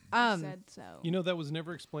 he said so. You know that was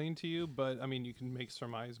never explained to you, but I mean you can make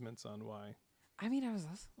surmisements on why. I mean, I was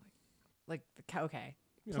also like okay.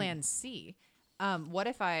 Yeah. Plan C. What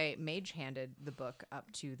if I mage handed the book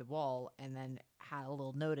up to the wall and then had a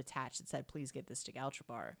little note attached that said, "Please get this to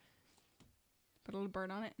Galtrabar." Put a little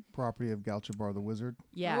bird on it. Property of Galchabar the Wizard.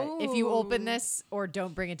 Yeah, if you open Ooh. this or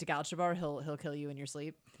don't bring it to Galtrabar, he'll kill you in your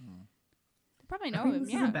sleep. Probably I know think him. this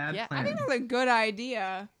is a Yeah. bad Yeah. plan. I think that's a good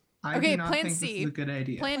idea. I Okay, do not plan think C. this is a good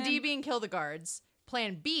idea. Plan D Plan- being kill the guards.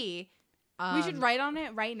 Plan B. We should write on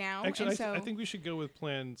it right now. Actually, and so I think we should go with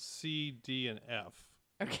plan C, D, and F.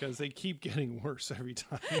 because they keep getting worse every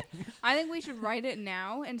time. I think we should write it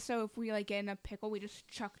now, and so if we like get in a pickle, we just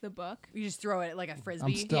chuck the book. You just throw it like a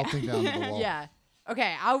frisbee. I'm stealthing down to the wall. Yeah.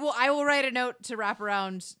 Okay. I will write a note to wrap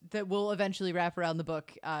around that will eventually wrap around the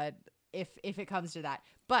book. If it comes to that.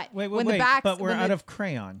 But Wait, when the backs, but we're when out the- of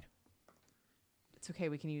crayon. It's okay.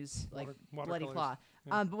 We can use like bloody watercolors. claw.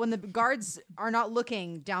 Yeah. But when the guards are not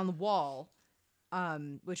looking down the wall,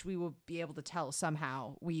 which we will be able to tell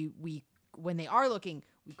somehow, we when they are looking,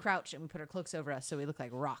 we crouch and we put our cloaks over us so we look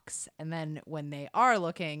like rocks. And then when they are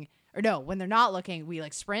looking, or no, when they're not looking, we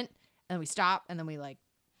like sprint and we stop and then we like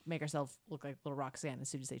make ourselves look like little rocks again as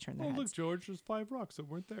soon as they turn their Oh, heads. look, George, there's 5 rocks that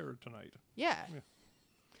weren't there tonight. Yeah.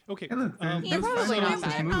 Okay. Hey, look, um, Yeah, Those probably five not.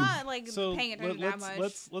 rocks They're move. not like so paying attention that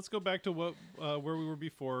much. let's go back to what where we were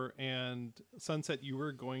before. And Sunset, you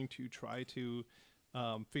were going to try to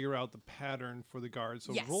figure out the pattern for the guards.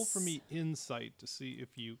 So roll for Yes. me insight to see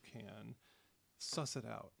if you can suss it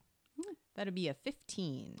out. That'd be a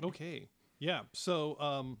 15. Okay. Yeah.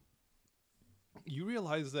 So you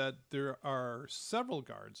realize that there are several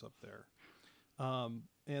guards up there.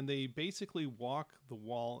 And they basically walk the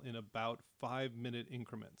wall in about 5-minute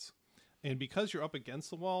increments. And because you're up against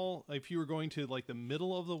the wall, if you were going to like the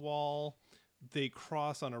middle of the wall, they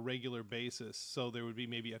cross on a regular basis. So there would be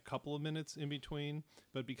maybe a couple of minutes in between.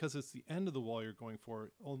 But because it's the end of the wall you're going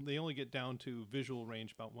for, they only get down to visual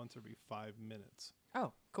range about once every 5 minutes.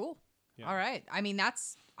 Oh, cool. Yeah. All right. I mean,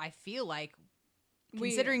 I feel like,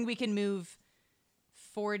 considering we can move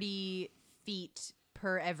 40 feet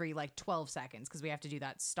per every like 12 seconds because we have to do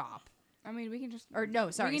that stop. I mean, we can just. Or no,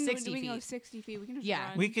 sorry, we can, 60 we can go feet. 60 feet. We can just Yeah.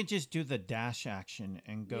 run. We could just do the dash action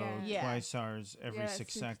and go Yeah. twice ours every Yeah, 6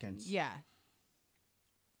 60. seconds. Yeah.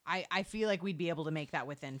 I feel like we'd be able to make that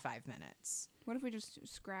within 5 minutes. What if we just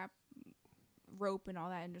scrap rope and all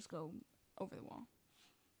that and just go over the wall?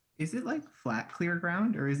 Is it like flat, clear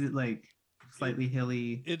ground, or is it like slightly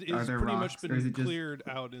hilly? It Are is there pretty rocks, much or is been it just cleared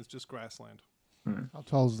out. And it's just grassland. How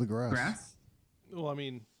tall is the grass? grass? Well, I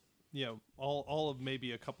mean, all of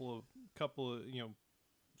maybe a couple of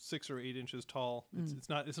 6 or 8 inches tall. It's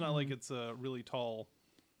not like it's a really tall,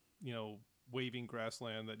 waving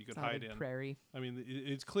grassland that you could It's not hide like in. prairie. I mean,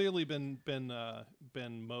 it's clearly been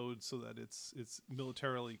mowed so that it's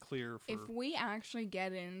militarily clear for. If we actually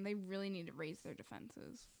get in, they really need to raise their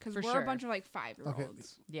defenses because For we're sure. a bunch of like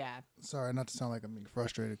 5-year-olds. Yeah. Sorry, not to sound like I'm being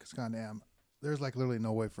frustrated, because goddamn, there's like literally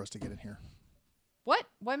no way for us to get in here. What?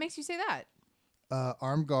 What makes you say that?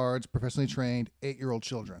 Armed guards, professionally trained, 8-year-old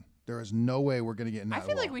children. There is no way we're going to get in that I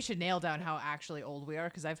feel like wall. we should nail down how actually old we are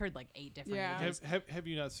because I've heard like 8 different Yeah. ages. have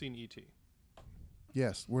you not seen E.T.?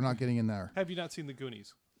 Yes, we're not getting in there. Have you not seen the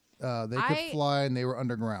Goonies? They could fly and they were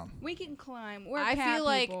underground. We can climb. We're I cat feel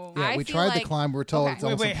like- people. Yeah, I we feel tried like- to climb. We're told Okay. it's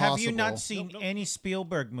Wait, almost have you impossible. not seen Nope. any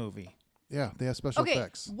Spielberg movie? Yeah, they have special Okay,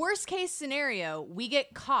 effects. worst case scenario, we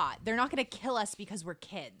get caught. They're not going to kill us because we're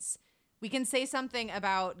kids. We can say something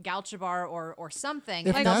about Galchabar or something.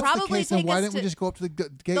 If and that's they'll the probably case, then take why us didn't we to- just go up to the gate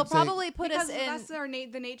They'll and say, probably put because us in. that's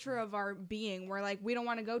the nature of our being. We're like, we don't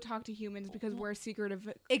want to go talk to humans because we're a secretive.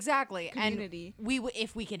 Exactly. community. And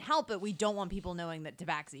if we can help it, we don't want people knowing that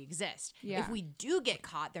Tabaxi exists. Yeah. If we do get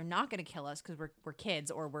caught, they're not going to kill us because we're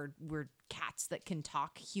kids or we're cats that can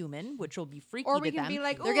talk human, which will be freaky Or to we can them. be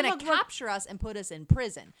like, they're "Ooh, going look, to look." capture us and put us in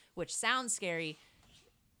prison, which sounds scary.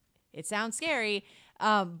 It sounds scary.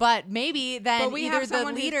 But maybe then But we either have the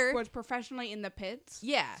someone leader. who was professionally in the pits.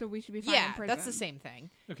 Yeah. So we should be fine Yeah, in prison. that's the same thing.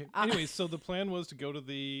 Okay. Anyways, so the plan was to go to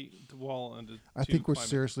the wall and to I think we're climb it.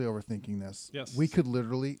 seriously overthinking this. Yes. We could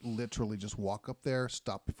literally just walk up there,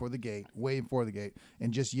 stop before the gate, wait before the gate,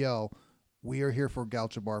 and just yell, "We are here for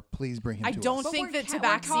Galchabar. Please bring him I to don't us." But think we're that cat- we're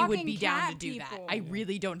Tabaxi would talking be down to cat do that. people. I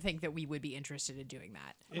really don't think that we would be interested in doing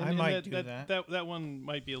that. And might do that. That one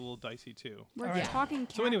might be a little dicey too. We're All right. talking.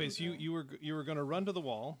 So, cat anyways, people. you were going to run to the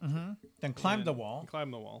wall, Then climb and the wall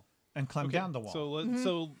climb the wall, and climb Okay, down the wall.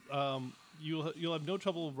 So you'll have no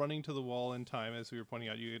trouble running to the wall in time, as we were pointing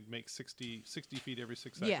out. You could make 60 feet every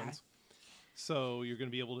 6 Yeah. seconds. So you're going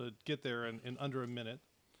to be able to get there in under a minute.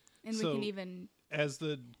 and we so- can even As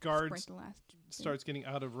the guards sprint the last. starts getting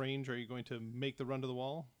out of range, are you going to make the run to the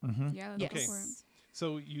wall? Yeah, let's Okay. go for it.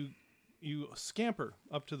 So you scamper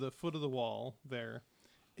up to the foot of the wall there,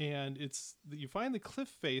 and you find the cliff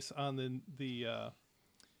face on the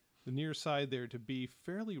near side there to be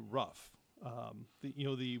fairly rough.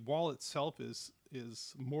 The wall itself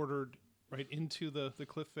is mortared right into the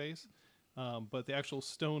cliff face, but the actual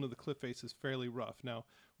stone of the cliff face is fairly rough. Now,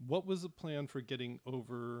 what was the plan for getting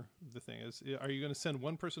over the thing? Are you going to send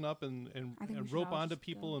one person up and I think we should rope all onto just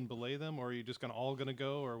people go. and belay them, or are you just all going to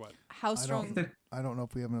go, or what? How strong? I don't know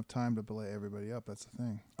if we have enough time to belay everybody up. That's the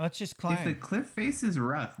thing. Let's just If the climb. cliff face is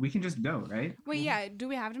rough, we can just go, right? Wait, yeah. Do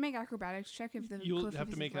we have to make acrobatics check if the You'll cliff have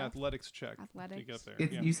to face make is an rough? athletics check to Athletics? get there.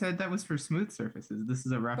 It, Yeah. You said that was for smooth surfaces. This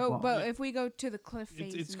is a rough wall. But if we go to the cliff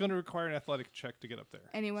face, It's and going to require an athletic check to get up there.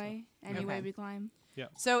 anyway Okay. we climb.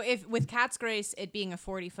 So if with Cat's Grace, it being a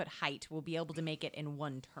 40-foot height, we'll be able to make it in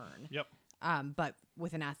one turn. Yep. But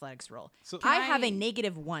with an athletics roll. So I Can have I- a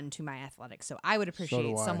 -1 to my athletics, so I would appreciate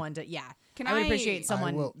do I. someone to Can I would I- appreciate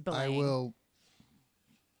someone I will belaying.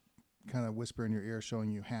 kind of whisper in your ear,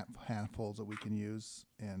 showing you handfuls that we can use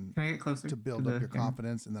and Can I get closer to build the up your camera?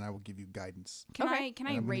 confidence, and then I will give you guidance. Can Okay. I can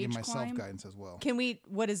And I I'm gonna give rage myself climb? guidance as well. Can we?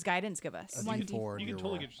 What does guidance give us? A 1d4 D4 you in can your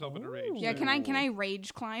totally roll. get yourself in a rage. Yeah, there. can I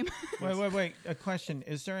rage climb? Wait. A question: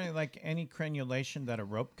 is there any crenulation that a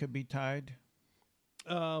rope could be tied?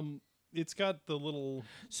 It's got the little.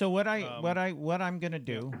 So what I'm gonna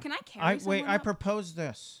do? Can I carry someone I up? propose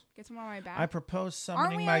this. Get someone on my back. I propose Aren't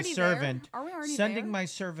summoning we my already there? servant, Are we already sending there? my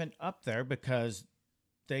servant up there because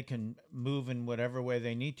they can move in whatever way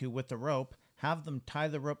they need to with the rope. Have them tie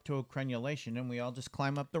the rope to a crenulation, and we all just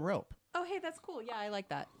climb up the rope. Oh, hey, that's cool. Yeah, I like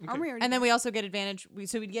that. Are we already And then there? we also get advantage.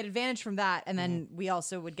 So we'd get advantage from that, and then we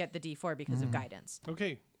also would get the D4 because of guidance.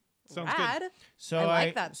 Okay. Sounds Rad. good. So I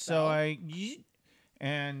like that spell.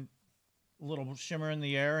 and a little shimmer in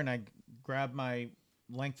the air, and I grab my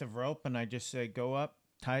length of rope, and I just say, "Go up,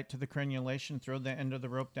 tie it to the crenulation, throw the end of the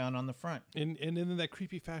rope down on the front." And in that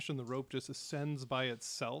creepy fashion, the rope just ascends by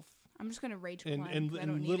itself, I'm just gonna rage climb. and 'cause I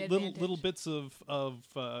don't and need little advantage. bits of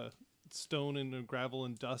stone and gravel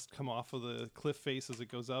and dust come off of the cliff face as it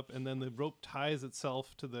goes up, and then the rope ties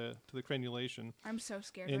itself to the crenulation. I'm so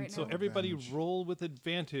scared And right so now. everybody Advantage. roll with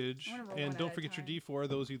advantage, I wanna roll and one don't at a forget your time. D4.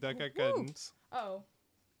 Those of you that got guidance. Oh,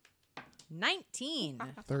 19.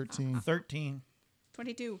 13. 13.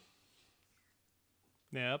 22.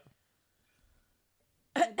 Yep.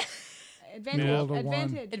 Advantage. You rolled a one.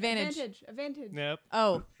 Advantage. Advantage. Advantage. Advantage. Yep.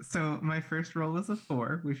 Oh, So my first roll was a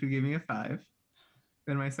 4, which would give me a 5.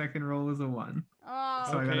 Then my second roll was a 1, Oh.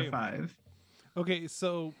 so I got Okay. a 5. Okay,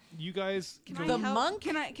 so you guys. Can go- I The help? monk?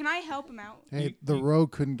 Can I help him out? Hey, the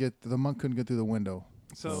monk couldn't get through the window.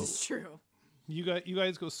 so it's true. you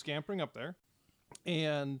guys go scampering up there,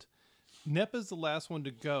 and Nep is the last one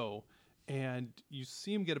to go, and you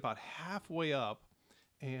see him get about halfway up,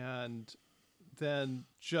 and then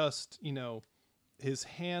just his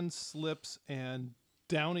hand slips and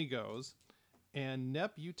down he goes, and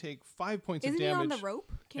Nep, you take 5 points Isn't of he on damage the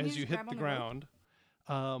rope? Can as he you just hit grab the on rope?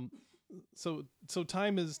 ground. So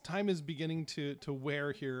time is beginning to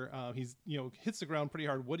wear here. He's hits the ground pretty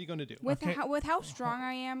hard. What are you going to do? With Okay. with how strong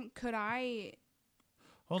I am, could I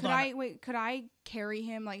Hold could on. could I carry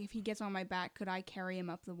him? Like if he gets on my back, could I carry him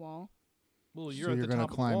up the wall? Well, So you're at you're the gonna top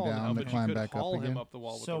of the climb wall down now, to but climb you could back up haul him again? up the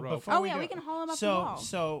wall with So the rope. before Oh, we yeah, go- we can haul him up the so, wall.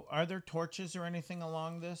 So are there torches or anything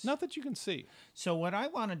along this? Not that you can see. So what I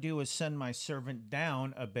want to do is send my servant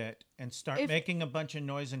down a bit and start If- making a bunch of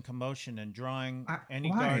noise and commotion and drawing any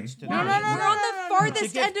why? guards to No, the no, edge. no, We're on the no, no, farthest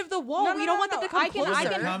To get- end of the wall. No, we no, don't no, want them no. to come I can- closer. I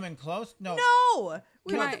can- Coming close? No. No, we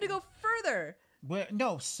Can want I- them to go further.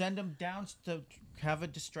 No, send them down to have a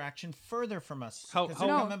distraction further from us. How- 'cause how-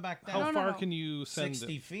 they're No. coming back How down. No, far no. can you send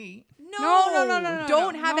 60 it? feet. No,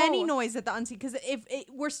 don't have any no. noise at the unseen because if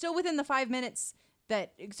we're still within the 5 minutes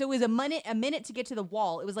so it was a minute to get to the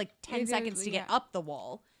wall. It was like 10 It is, seconds to get yeah. up the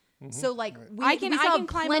wall. So like we I can still have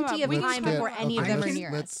climb him plenty up. of We can time climb before him up. any of them are let's,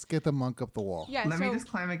 near let's us. get the monk up the wall. Yeah. Let so me just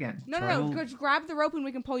climb again. no, Trouble- just grab the rope and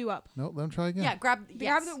we can pull you up. Nope, let him try again. Yeah, grab. Grab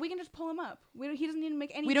Yes. the, we can just pull him up. He doesn't need to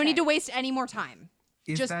make any. We don't need to check. waste any more time.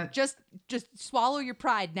 Is Just that swallow your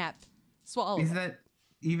pride, Nep. Swallow. is it. that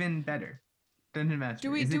even better? Dungeon Master.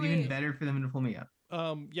 Do we- is do it even we- better for them to pull me up?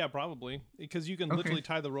 Yeah, probably because you can Okay. literally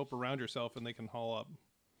tie the rope around yourself and they can haul up.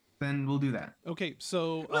 Then we'll do that. Okay,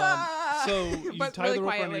 so Ah! so you But tie really the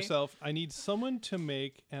rope around quietly. yourself. I need someone to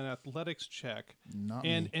make an athletics check, Not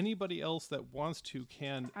and me. anybody else that wants to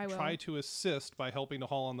can I will. try to assist by helping to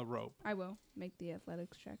haul on the rope. I will make the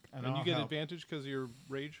athletics check. And I'll you get help. advantage because of your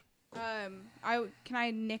rage. Can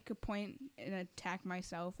I nick a point and attack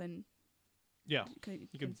myself and Yeah, could,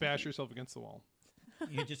 you can bash yourself against the wall.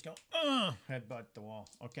 You just go, headbutt the wall.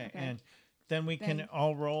 Okay, Okay. and then we can Then-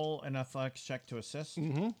 all roll an athletics check to assist.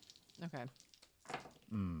 Mm-hmm. Okay.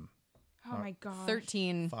 Oh my god.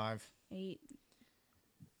 13. 5. 8.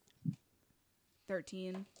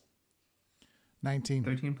 13. 19.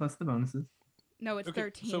 13 plus the bonuses. No, it's Okay,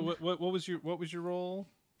 13. so what was your roll?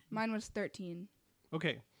 Mine was 13.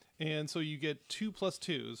 Okay, And so you get 2 +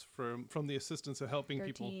 2s from the assistance of helping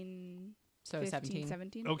people. 13, So 15, 17.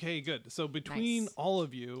 17. Okay, good. So between Nice. all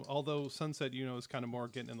of you, although Sunset, is kind of more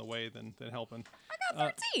getting in the way than helping. I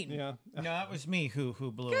got 13. Yeah. No, it was me who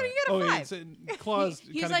blew You it. got a 5. It's Claw's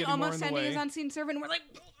He's kind of like getting more almost in the sending way. his unseen servant, and we're like,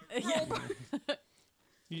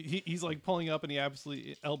 He's like pulling up, and he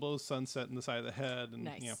absolutely elbows Sunset in the side of the head, and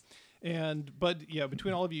Nice.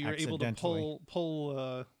 between all of you, you're able to Accidentally.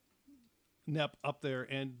 pull Nep up there,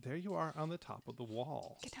 and there you are on the top of the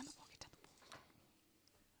wall. get down the wall, get down the wall.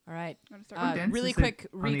 All right. I'm gonna start How dense Really is it quick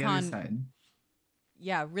on the other recon. side?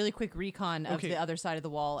 Yeah, really quick recon of Okay. the other side of the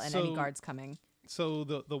wall and any So- guards coming. So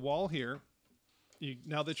the wall here,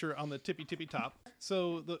 now that you're on the tippy top,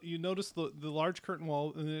 so you notice the large curtain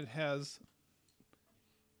wall, and it has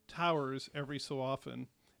towers every so often,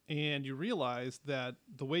 and you realize that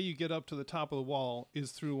the way you get up to the top of the wall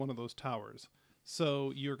is through one of those towers.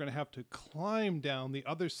 So you're going to have to climb down the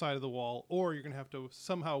other side of the wall, or you're going to have to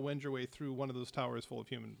somehow wend your way through one of those towers full of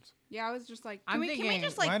humans. Yeah, I was just like, I'm can we thinking,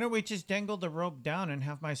 just Why like, don't we just dangle the rope down and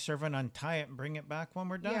have my servant untie it and bring it back when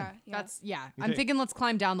we're done? yeah. I'm Okay. thinking let's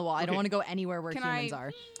climb down the wall. I don't Okay. want to go anywhere where Can humans I-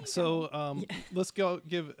 are. So let's go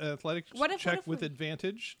give athletic What if check with we-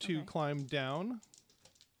 advantage to Okay. climb down.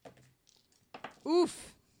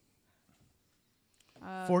 Oof.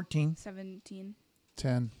 14. 17.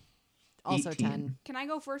 10. Also 18. 10. Can I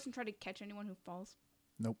go first and try to catch anyone who falls?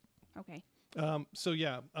 Nope. Okay.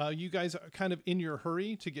 You guys are kind of in your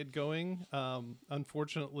hurry to get going.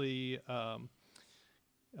 Unfortunately,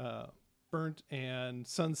 Burnt and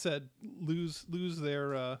Sunset lose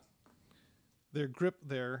their grip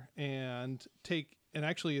there and take. And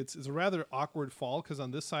actually, it's a rather awkward fall because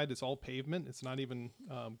on this side it's all pavement. It's not even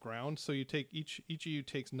ground. So you take each of you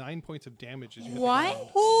takes 9 points of damage as you hit the What? ground.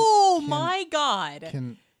 Oh my god.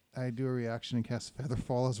 Can I do a reaction and cast Feather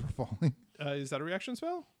Fall as we're falling? Is that a reaction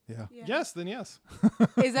spell? Yeah. Yeah. Yes. Then yes.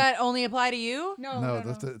 Is that only apply to you? No, No,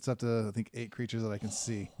 it's up to I think 8 creatures that I can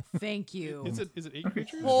see. Thank you. Is it 8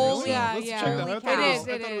 creatures? Holy Yeah, Let's yeah. check that. Holy I thought, cow. it was,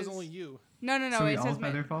 It I thought it was is. only you. No, So we it all says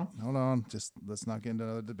feather fall? Hold on, let's not get into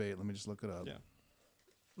another debate. Let me just look it up. Yeah.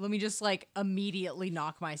 Let me just like immediately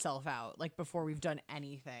knock myself out, like before we've done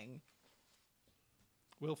anything.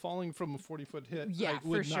 Well, falling from a 40-foot hit Yeah,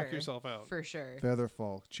 would for knock sure. yourself out. For sure. Feather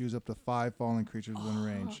Fall. Choose up to 5 fallen creatures within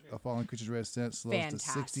range. A fallen creature's resistance slows to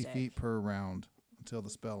 60 Fantastic. feet per round until the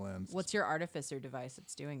spell ends. What's your artificer device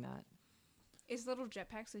that's doing that? Is little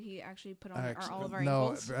jetpacks that he actually put on Actually, all of our no,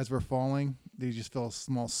 ankles? as we're falling, you just feel a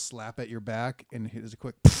small slap at your back, and there's a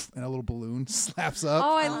quick and a little balloon slaps up.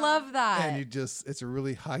 Oh, I love that. And it's a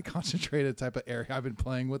really high concentrated type of area I've been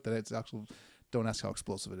playing with that it's actual, don't ask how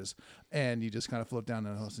explosive it is. And you just kind of float down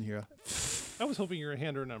and all of a sudden you hear I was hoping you were a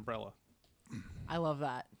hand or an umbrella. I love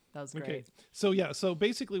that. That was great. Okay. So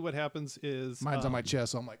basically what happens is mine's on my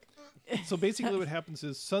chest, so I'm like, so basically what happens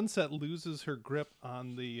is Sunset loses her grip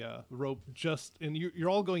on the rope and you're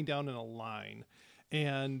all going down in a line,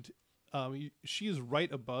 and she is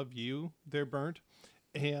right above you there, Burnt,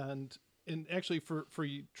 and actually for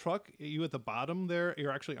you, Truck, you at the bottom there,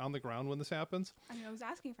 you're actually on the ground when this happens. I mean, I was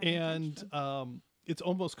asking for And it's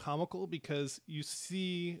almost comical because you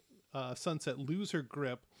see Sunset lose her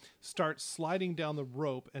grip, start sliding down the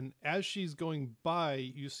rope, and as she's going by,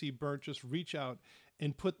 you see Burnt just reach out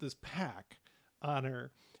and put this pack on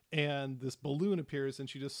her, and this balloon appears, and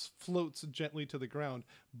she just floats gently to the ground.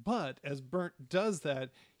 But as Burnt does that,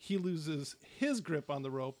 he loses his grip on the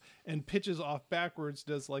rope and pitches off backwards,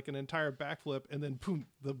 does like an entire backflip, and then boom,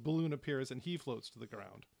 the balloon appears, and he floats to the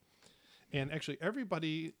ground. And actually,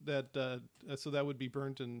 everybody that so that would be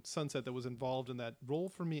Burnt and Sunset that was involved in that. Roll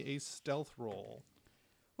for me a stealth roll.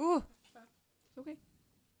 Ooh, Okay.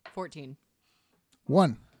 14.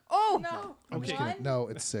 1. Oh, No. I'm just Okay. kidding. No,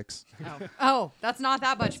 it's 6. oh, that's not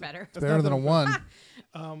that much better. It's better than a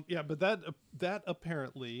 1. Yeah, but that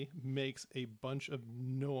apparently makes a bunch of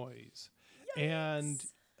noise. And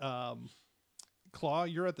Claw,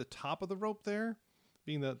 you're at the top of the rope there,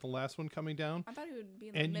 being the last one coming down. I thought he would be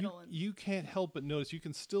in the And middle. you can't help but notice, you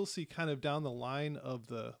can still see kind of down the line of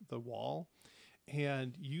the wall,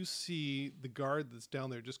 and you see the guard that's down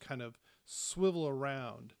there just kind of swivel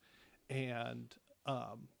around, and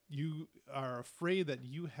you are afraid that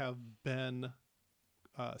you have been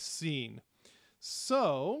seen.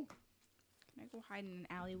 So Can I go hide in an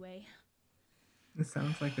alleyway? This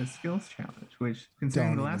sounds like a skills challenge, which,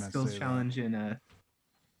 considering the Don't last even skills say that. challenge in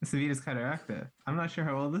Civitas Cataracta, I'm not sure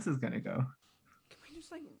how well this is going to go. Can we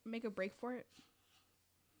just like make a break for it?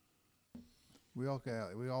 We all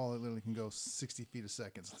literally can go 60 feet a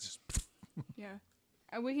second. So it's just Yeah.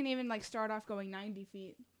 And we can even like start off going 90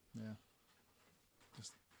 feet. yeah.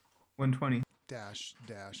 120. dash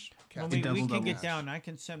dash. Well, cast we double can get dash. down. I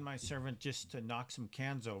can send my servant just to knock some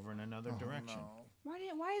cans over in another Oh, direction. no.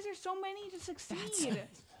 Why is there so many to succeed?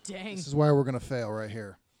 Dang. This is why we're gonna fail right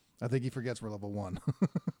here. I think he forgets we're level 1.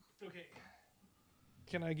 Okay.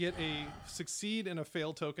 Can I get a succeed and a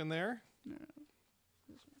fail token there?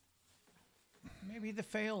 Maybe the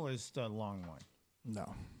fail is the long one.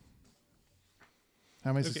 No.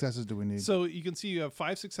 How many Okay. successes do we need? So you can see you have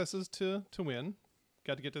 5 successes to win.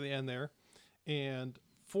 Got to get to the end there. And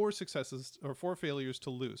 4 successes or 4 failures to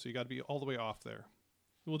lose. So you got to be all the way off there.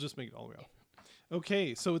 We'll just make it all the way off.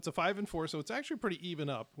 Okay, so it's a 5 and 4, so it's actually pretty even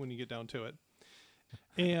up when you get down to it.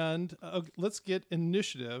 And let's get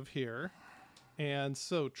initiative here. And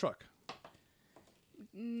so truck.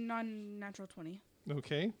 Non-natural 20.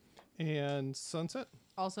 Okay. And sunset.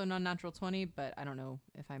 Also non-natural 20, but I don't know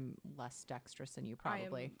if I'm less dexterous than you.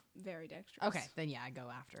 Probably. I am very dexterous. Okay, then yeah, I go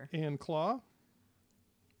after. And claw.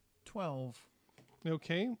 12.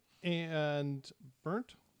 Okay. And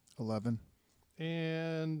burnt. 11.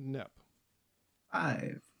 And nep.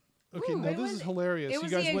 5. Okay, Ooh, now it this was- is hilarious. It You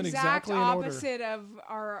was guys the went exact exactly in order. opposite of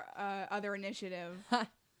our other initiative.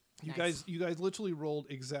 Nice. You guys literally rolled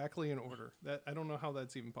exactly in order. That I don't know how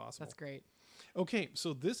that's even possible. That's great. Okay,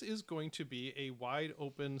 so this is going to be a wide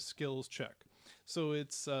open skills check. So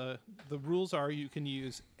it's the rules are you can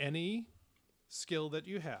use any skill that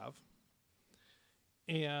you have,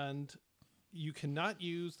 and you cannot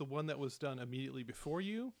use the one that was done immediately before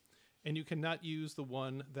you, and you cannot use the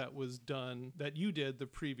one that was done that you did the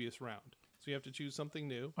previous round. So you have to choose something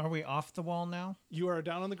new. Are we off the wall now? You are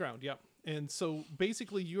down on the ground, yep. And so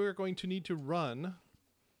basically you are going to need to run,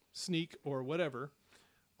 sneak, or whatever,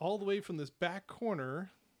 all the way from this back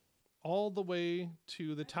corner all the way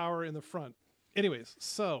to the tower in the front. Anyways,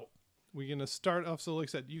 so we're going to start off. So like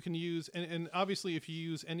I said, you can use, and obviously if you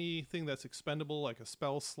use anything that's expendable, like a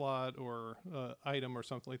spell slot or item or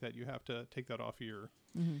something like that, you have to take that off of your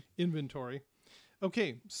inventory.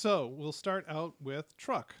 Okay, so we'll start out with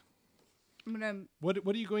truck. I'm gonna What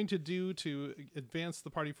are you going to do to advance the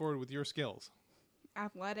party forward with your skills?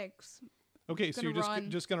 athletics. Okay, so Gonna you're run.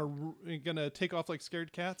 just gonna take off like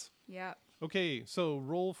scared cats. Yep. Okay, so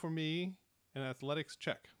roll for me an athletics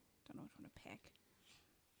check. Don't know which one to pick.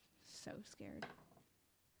 So scared.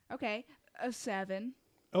 Okay, a 7.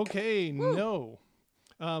 Okay, no.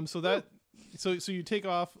 So you take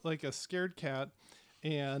off like a scared cat,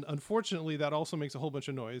 and unfortunately that also makes a whole bunch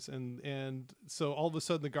of noise, and so all of a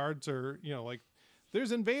sudden the guards are like,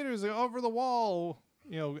 there's invaders over the wall,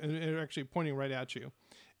 and they're actually pointing right at you.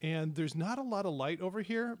 And there's not a lot of light over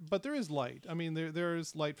here, but there is light. I mean,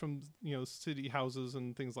 there's light from city houses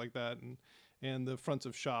and things like that, and the fronts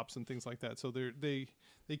of shops and things like that. So they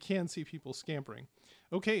can see people scampering.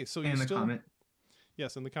 Okay, so you And the still comet.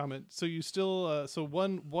 yes, in the comment. So you still so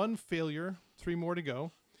one failure, 3 more to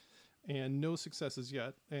go, and no successes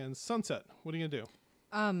yet. And sunset, what are you gonna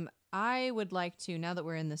do? I would like to, now that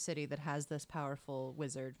we're in the city that has this powerful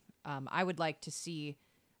wizard, I would like to see,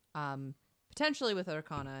 potentially with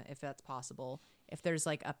Arcana, if that's possible, if there's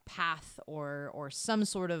like a path or some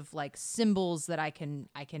sort of like symbols that I can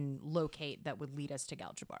locate that would lead us to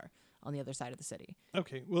Galjabar on the other side of the city.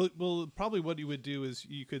 Okay, well, probably what you would do is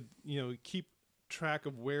you could keep track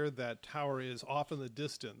of where that tower is off in the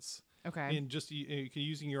distance. Okay. And just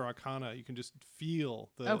using your Arcana, you can just feel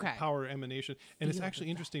the Okay. power emanation. And it's Feel actually the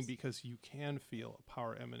interesting vibes. because you can feel a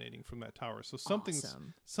power emanating from that tower. So something's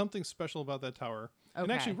Awesome. something special about that tower.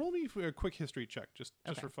 And actually, Okay. roll me for a quick history check, just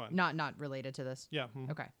Okay. for fun. Not related to this. Yeah. mhm.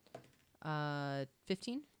 Okay.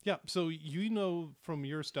 15? Yeah. So you know from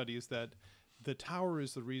your studies that the tower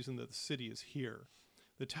is the reason that the city is here.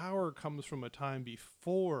 The tower comes from a time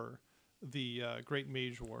before the Great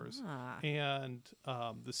Mage Wars, Ah. and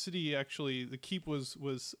the city actually, the keep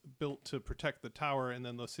was built to protect the tower, and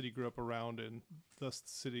then the city grew up around, and thus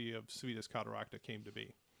the city of Civitas Cataracta came to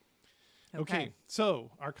be. Okay,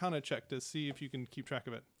 so Arcana check to see if you can keep track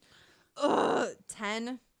of it.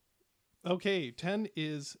 10? Okay, 10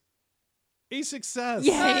 is a success.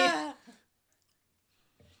 Yay!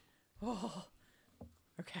 Oh.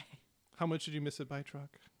 Okay. How much did you miss it by,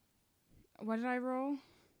 truck? What did I roll?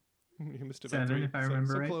 You missed it by 7, 3. if I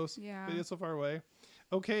remember so right. close. Yeah. But it's so far away.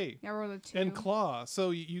 Okay. Yeah, I rolled a 2. And claw. So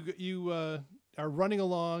you are running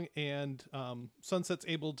along, and Sunset's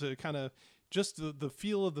able to kind of just the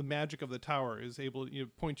feel of the magic of the tower is able to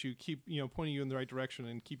pointing you in the right direction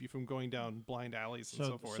and keep you from going down blind alleys and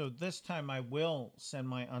so forth. So this time I will send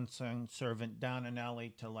my unsung servant down an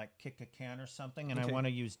alley to like kick a can or something, and Okay. I want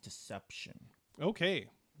to use deception. Okay,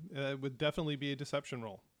 would definitely be a deception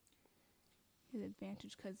roll. His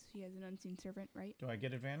advantage because he has an unseen servant, right? Do I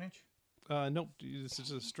get advantage? Nope. This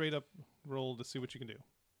is a straight up roll to see what you can do.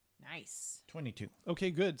 Nice. 22.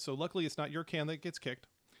 Okay, good. So luckily it's not your can that gets kicked.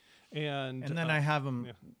 And And then I have him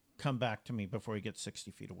come back to me before he gets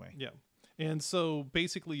 60 feet away. Yeah. And so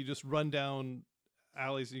basically you just run down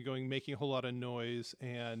alleys and you're making a whole lot of noise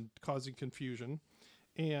and causing confusion.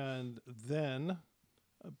 And then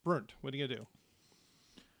Burnt, what are you going to do?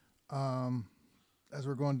 As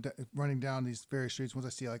we're running down these various streets, once I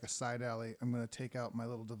see like a side alley, I'm going to take out my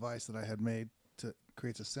little device that I had made to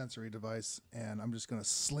creates a sensory device, and I'm just going to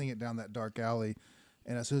sling it down that dark alley.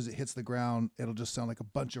 And as soon as it hits the ground, it'll just sound like a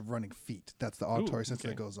bunch of running feet. That's the auditory sensor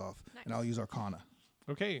that goes off. Nice. And I'll use Arcana.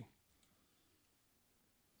 Okay.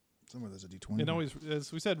 Somewhere there's a D20. And always,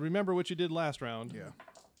 as we said, remember what you did last round. Yeah.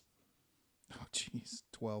 Oh, jeez.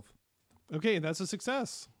 12. Okay, that's a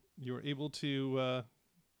success. You were able to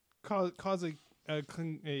cause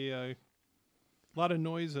a lot of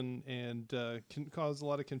noise and can cause a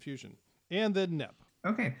lot of confusion. And then Nep.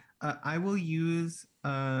 Okay, I will use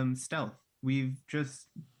stealth. We've just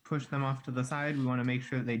pushed them off to the side. We want to make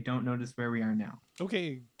sure that they don't notice where we are now.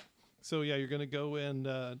 Okay, so yeah, you're gonna go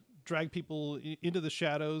and drag people into the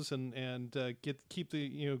shadows and keep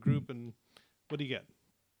the group. And what do you get?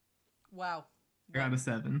 Wow. I got a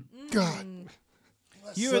 7. God.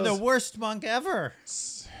 You are the worst monk ever.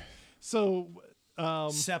 So,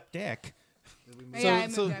 Septic. Yeah, I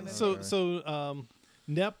moved.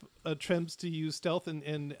 Nep attempts to use stealth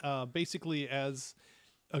and basically as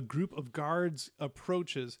a group of guards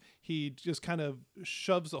approaches, he just kind of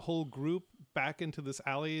shoves the whole group back into this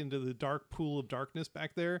alley, into the dark pool of darkness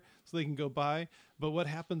back there so they can go by. But what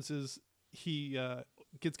happens is he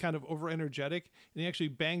gets kind of over energetic and he actually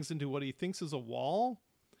bangs into what he thinks is a wall,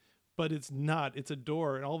 but it's not. It's a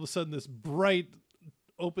door. And all of a sudden this bright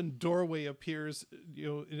open doorway appears.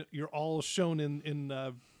 You're all shown in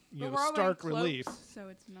But we're all stark wearing relief. cloaks, so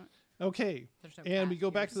it's not. Okay, There's no and we path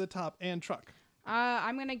go back here. to the top and Truck.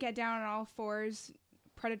 I'm gonna get down on all fours,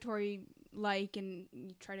 predatory-like, and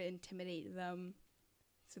try to intimidate them,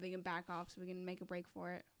 so they can back off, so we can make a break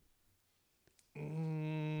for it.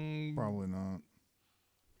 Probably not.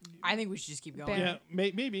 I think we should just keep going. Bear.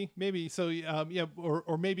 Yeah, maybe. So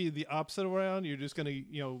or maybe the opposite around. You're just gonna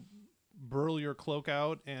burl your cloak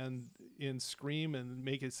out and scream and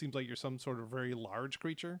make it seem like you're some sort of very large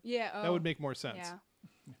creature. Yeah. That would make more sense. Yeah.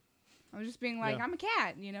 I was just being like, Yeah. I'm a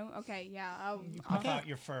cat, Okay, yeah. You puff out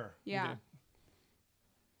your fur. Yeah.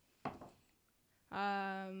 Okay.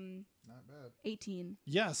 Not bad. 18.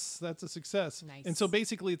 Yes, that's a success. Nice. And so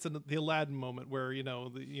basically, it's the Aladdin moment where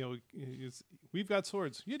we've got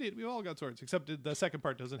swords. You did. We all got swords, except the second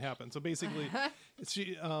part doesn't happen. So basically,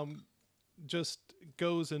 she just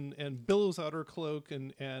goes and billows out her cloak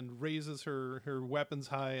and raises her weapons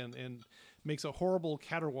high and makes a horrible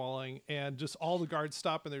caterwauling, and just all the guards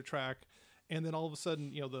stop in their track. And then all of a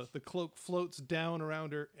sudden, the cloak floats down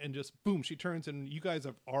around her, and just boom, she turns, and you guys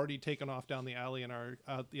have already taken off down the alley and are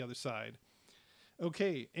out the other side.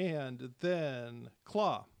 Okay, and then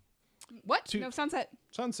Claw, What? No, sunset.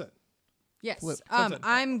 Sunset. Yes. Flip. Sunset.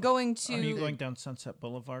 I'm going to. Are you going down Sunset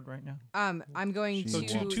Boulevard right now? I'm going So So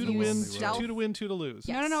to two to use win, stealth. two to win, two to lose.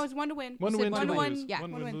 Yeah. No, it's 1 to win. One to You said win, one two to to lose. win. Yeah,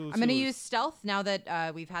 One one to to win. lose. I'm going to two use stealth now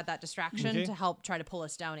that we've had that distraction Okay. to help try to pull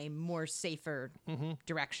us down a more safer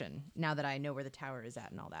direction. Now that I know where the tower is at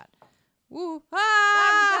and all that. Woo!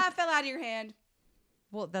 Ah! That fell out of your hand.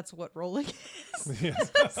 Well, that's what rolling is.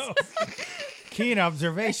 Yes. Keen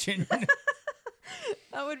observation.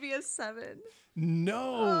 That would be a 7.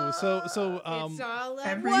 No. So It's all a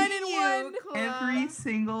Every- one and one. Every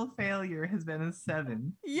single failure has been a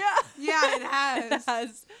 7. Yeah. Yeah, it has. It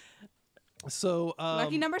has. so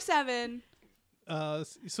Lucky number 7.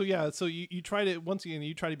 so you try to once again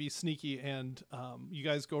you try to be sneaky, and you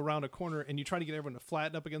guys go around a corner and you try to get everyone to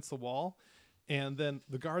flatten up against the wall, and then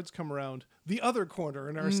the guards come around the other corner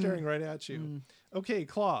and are staring right at you. Okay,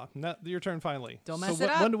 Claw, your turn finally. Don't so mess it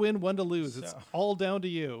up. 1 to win, 1 to lose. It's So- all down to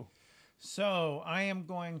you. So I'm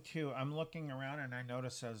looking around and I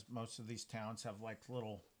notice as most of these towns have like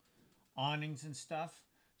little awnings and stuff.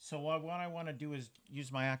 So what I want to do is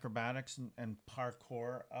use my acrobatics and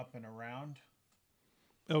parkour up and around.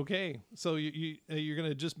 Okay, so you're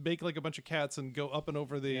gonna just bake like a bunch of cats and go up and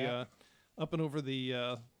over the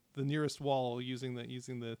the nearest wall using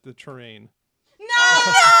the terrain.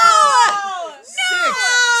 No!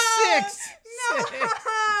 Six.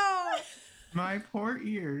 My poor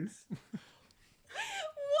ears. We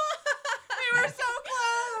were so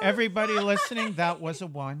close. Everybody listening, that was a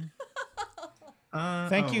 1.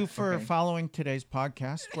 Thank you for following today's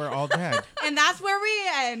podcast. We're all dead. And that's where we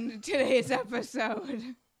end today's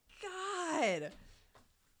episode. God.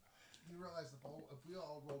 You realize realize if we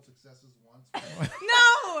all rolled successes once,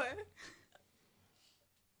 No!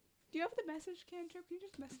 Do you have the message cantrip? Can you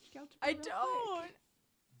just message Caltrip? I don't.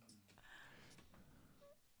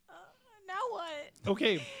 Now what?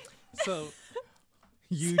 Okay, so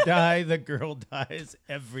You die, the girl dies,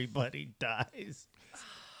 everybody dies.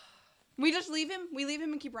 We just leave him. We leave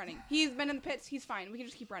him and keep running. He's been in the pits. He's fine. We can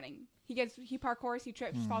just keep running. He parkours. He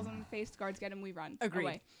trips. Falls on the face. Guards get him. We run. Agreed.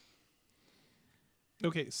 Away.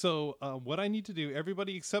 Okay, so what I need to do,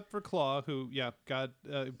 everybody except for Claw, who,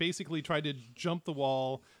 basically tried to jump the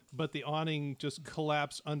wall, but the awning just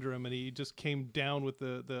collapsed under him, and he just came down with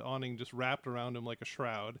the awning just wrapped around him like a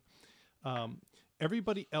shroud.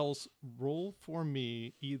 Everybody else, roll for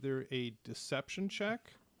me either a deception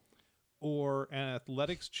check or an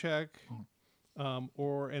athletics check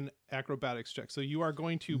or an acrobatics check. So you are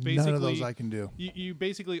going to basically... none of those I can do. You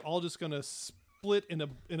basically all just going to split in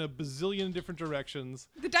a bazillion different directions.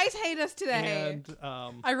 The dice hate us today. And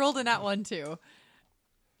I rolled in that one too.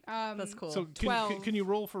 That's cool. so 12. can you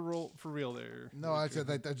roll for real there? No, I said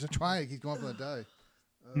that. Just try it. He's going for the die.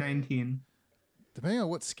 19. Depending on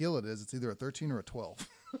what skill it is, it's either a 13 or a 12.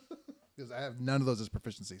 Because I have none of those as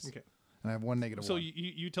proficiencies. Okay. And I have one negative So one.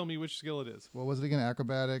 you tell me which skill it is. What was it again?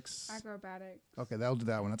 Acrobatics. Acrobatic. Okay, that'll do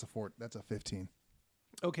that one. That's a 4. That's a 15.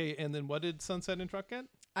 Okay, and then what did Sunset and Truck get?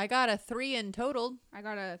 I got a 3 in total. I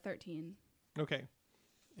got a 13. Okay.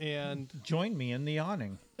 And Join me in the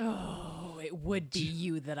awning. Oh, it would be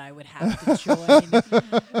you that I would have to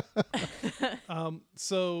join.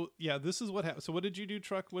 so yeah, this is what happened. So what did you do,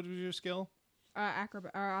 Truck? What was your skill?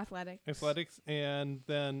 Athletic. Athletics, and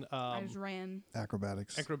then I just ran.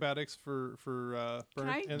 Acrobatics. acrobatics for Can Bert.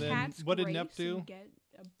 I And then catch what did grapes Nep do? and get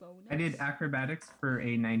a bonus? I did acrobatics for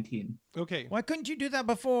a 19. Okay. Why couldn't you do that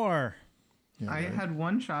before? Yeah, I right. had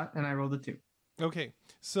one shot and I rolled a 2. Okay.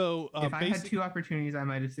 So If I had 2 opportunities, I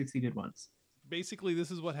might have succeeded once. basically this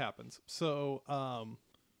is what happens. So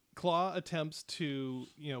Claw attempts to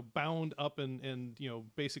bound up and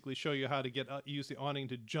basically show you how to get use the awning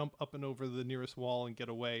to jump up and over the nearest wall and get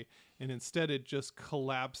away, and instead it just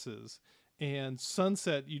collapses. And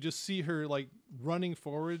Sunset, you just see her like running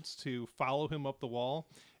forwards to follow him up the wall,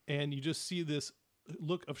 and you just see this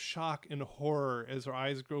look of shock and horror as her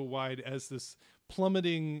eyes grow wide as this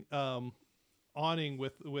plummeting awning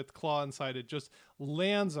with Claw inside it just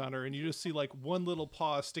lands on her, and you just see like one little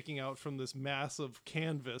paw sticking out from this massive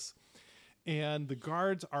canvas, and the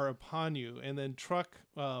guards are upon you. And then Truck,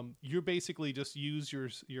 you basically just use your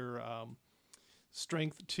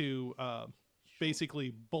strength to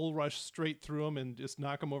basically bull rush straight through them and just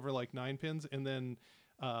knock them over like 9 pins, and then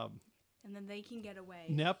And then they can get away.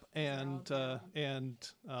 Nep They're all and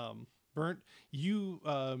Burnt, you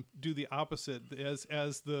do the opposite.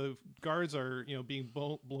 As the guards are being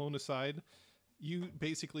blown aside, you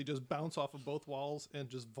basically just bounce off of both walls and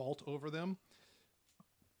just vault over them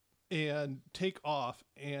and take off.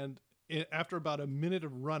 And after about a minute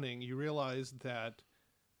of running, you realize that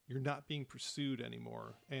you're not being pursued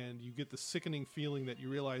anymore, and you get the sickening feeling that you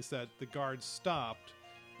realize that the guards stopped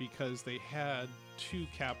because they had 2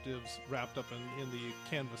 captives wrapped up in the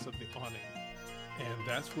canvas of the awning. And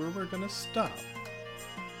that's where we're going to stop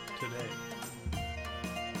today.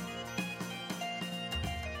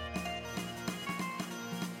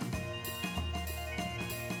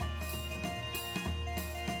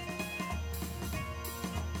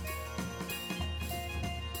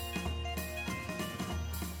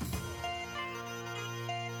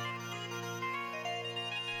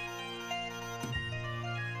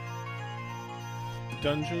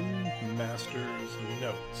 Dungeon Master's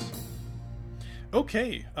Notes.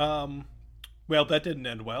 Okay. Well, that didn't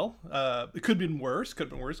end well. It could have been worse.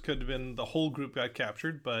 Could have been the whole group got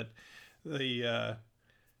captured, but the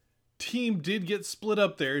team did get split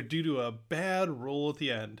up there due to a bad roll at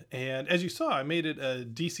the end. And as you saw, I made it a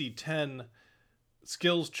DC 10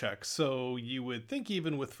 skills check, so you would think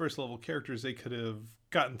even with first level characters they could have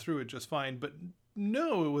gotten through it just fine. But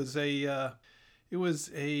no, it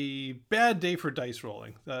was a bad day for dice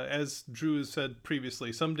rolling. As Drew has said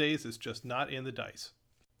previously, some days it's just not in the dice.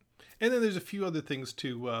 And then there's a few other things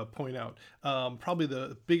to point out. Probably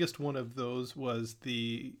the biggest one of those was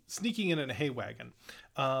the sneaking in a hay wagon.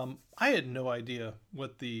 I had no idea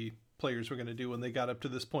what the players were going to do when they got up to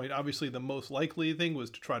this point. Obviously, the most likely thing was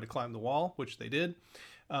to try to climb the wall, which they did.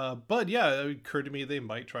 But yeah, it occurred to me they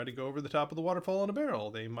might try to go over the top of the waterfall in a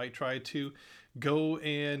barrel. They might try to go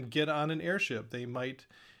and get on an airship. They might,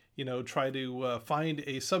 try to find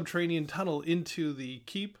a subterranean tunnel into the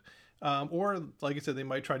keep. Or, like I said, they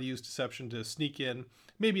might try to use deception to sneak in,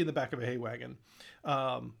 maybe in the back of a hay wagon.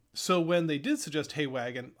 So when they did suggest hay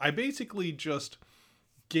wagon, I basically just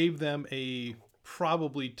gave them a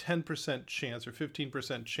probably 10% chance or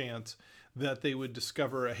 15% chance that they would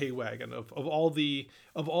discover a hay wagon. Of all the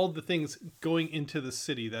things going into the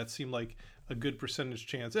city, that seemed like a good percentage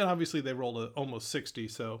chance. And obviously they rolled almost 60,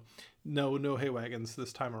 so no hay wagons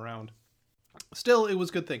this time around. Still, it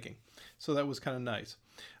was good thinking. So that was kind of nice.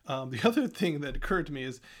 The other thing that occurred to me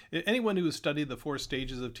is anyone who has studied the 4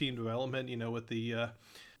 stages of team development, with the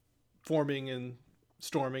forming and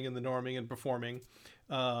storming and the norming and performing,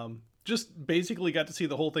 just basically got to see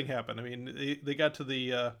the whole thing happen. I mean, they got to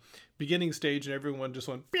the beginning stage and everyone just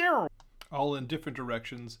went pew! All in different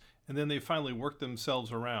directions. And then they finally worked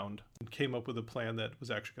themselves around and came up with a plan that was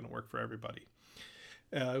actually going to work for everybody.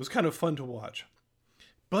 It was kind of fun to watch.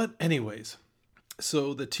 But anyways,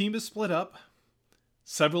 so the team is split up.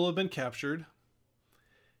 Several have been captured.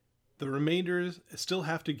 The remainders still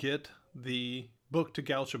have to get the book to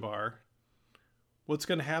Galchabar. What's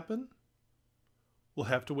going to happen? We'll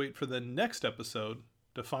have to wait for the next episode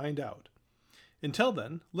to find out. Until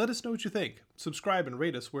then, let us know what you think. Subscribe and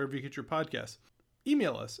rate us wherever you get your podcasts.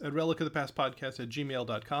 Email us at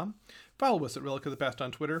relicofthepastpodcast@gmail.com. Follow us at Relic of the Past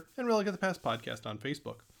on Twitter and Relic of the Past Podcast on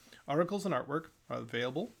Facebook. Articles and artwork are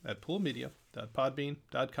available at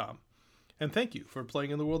poolmedia.podbean.com. And thank you for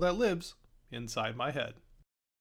playing in the world that lives inside my head.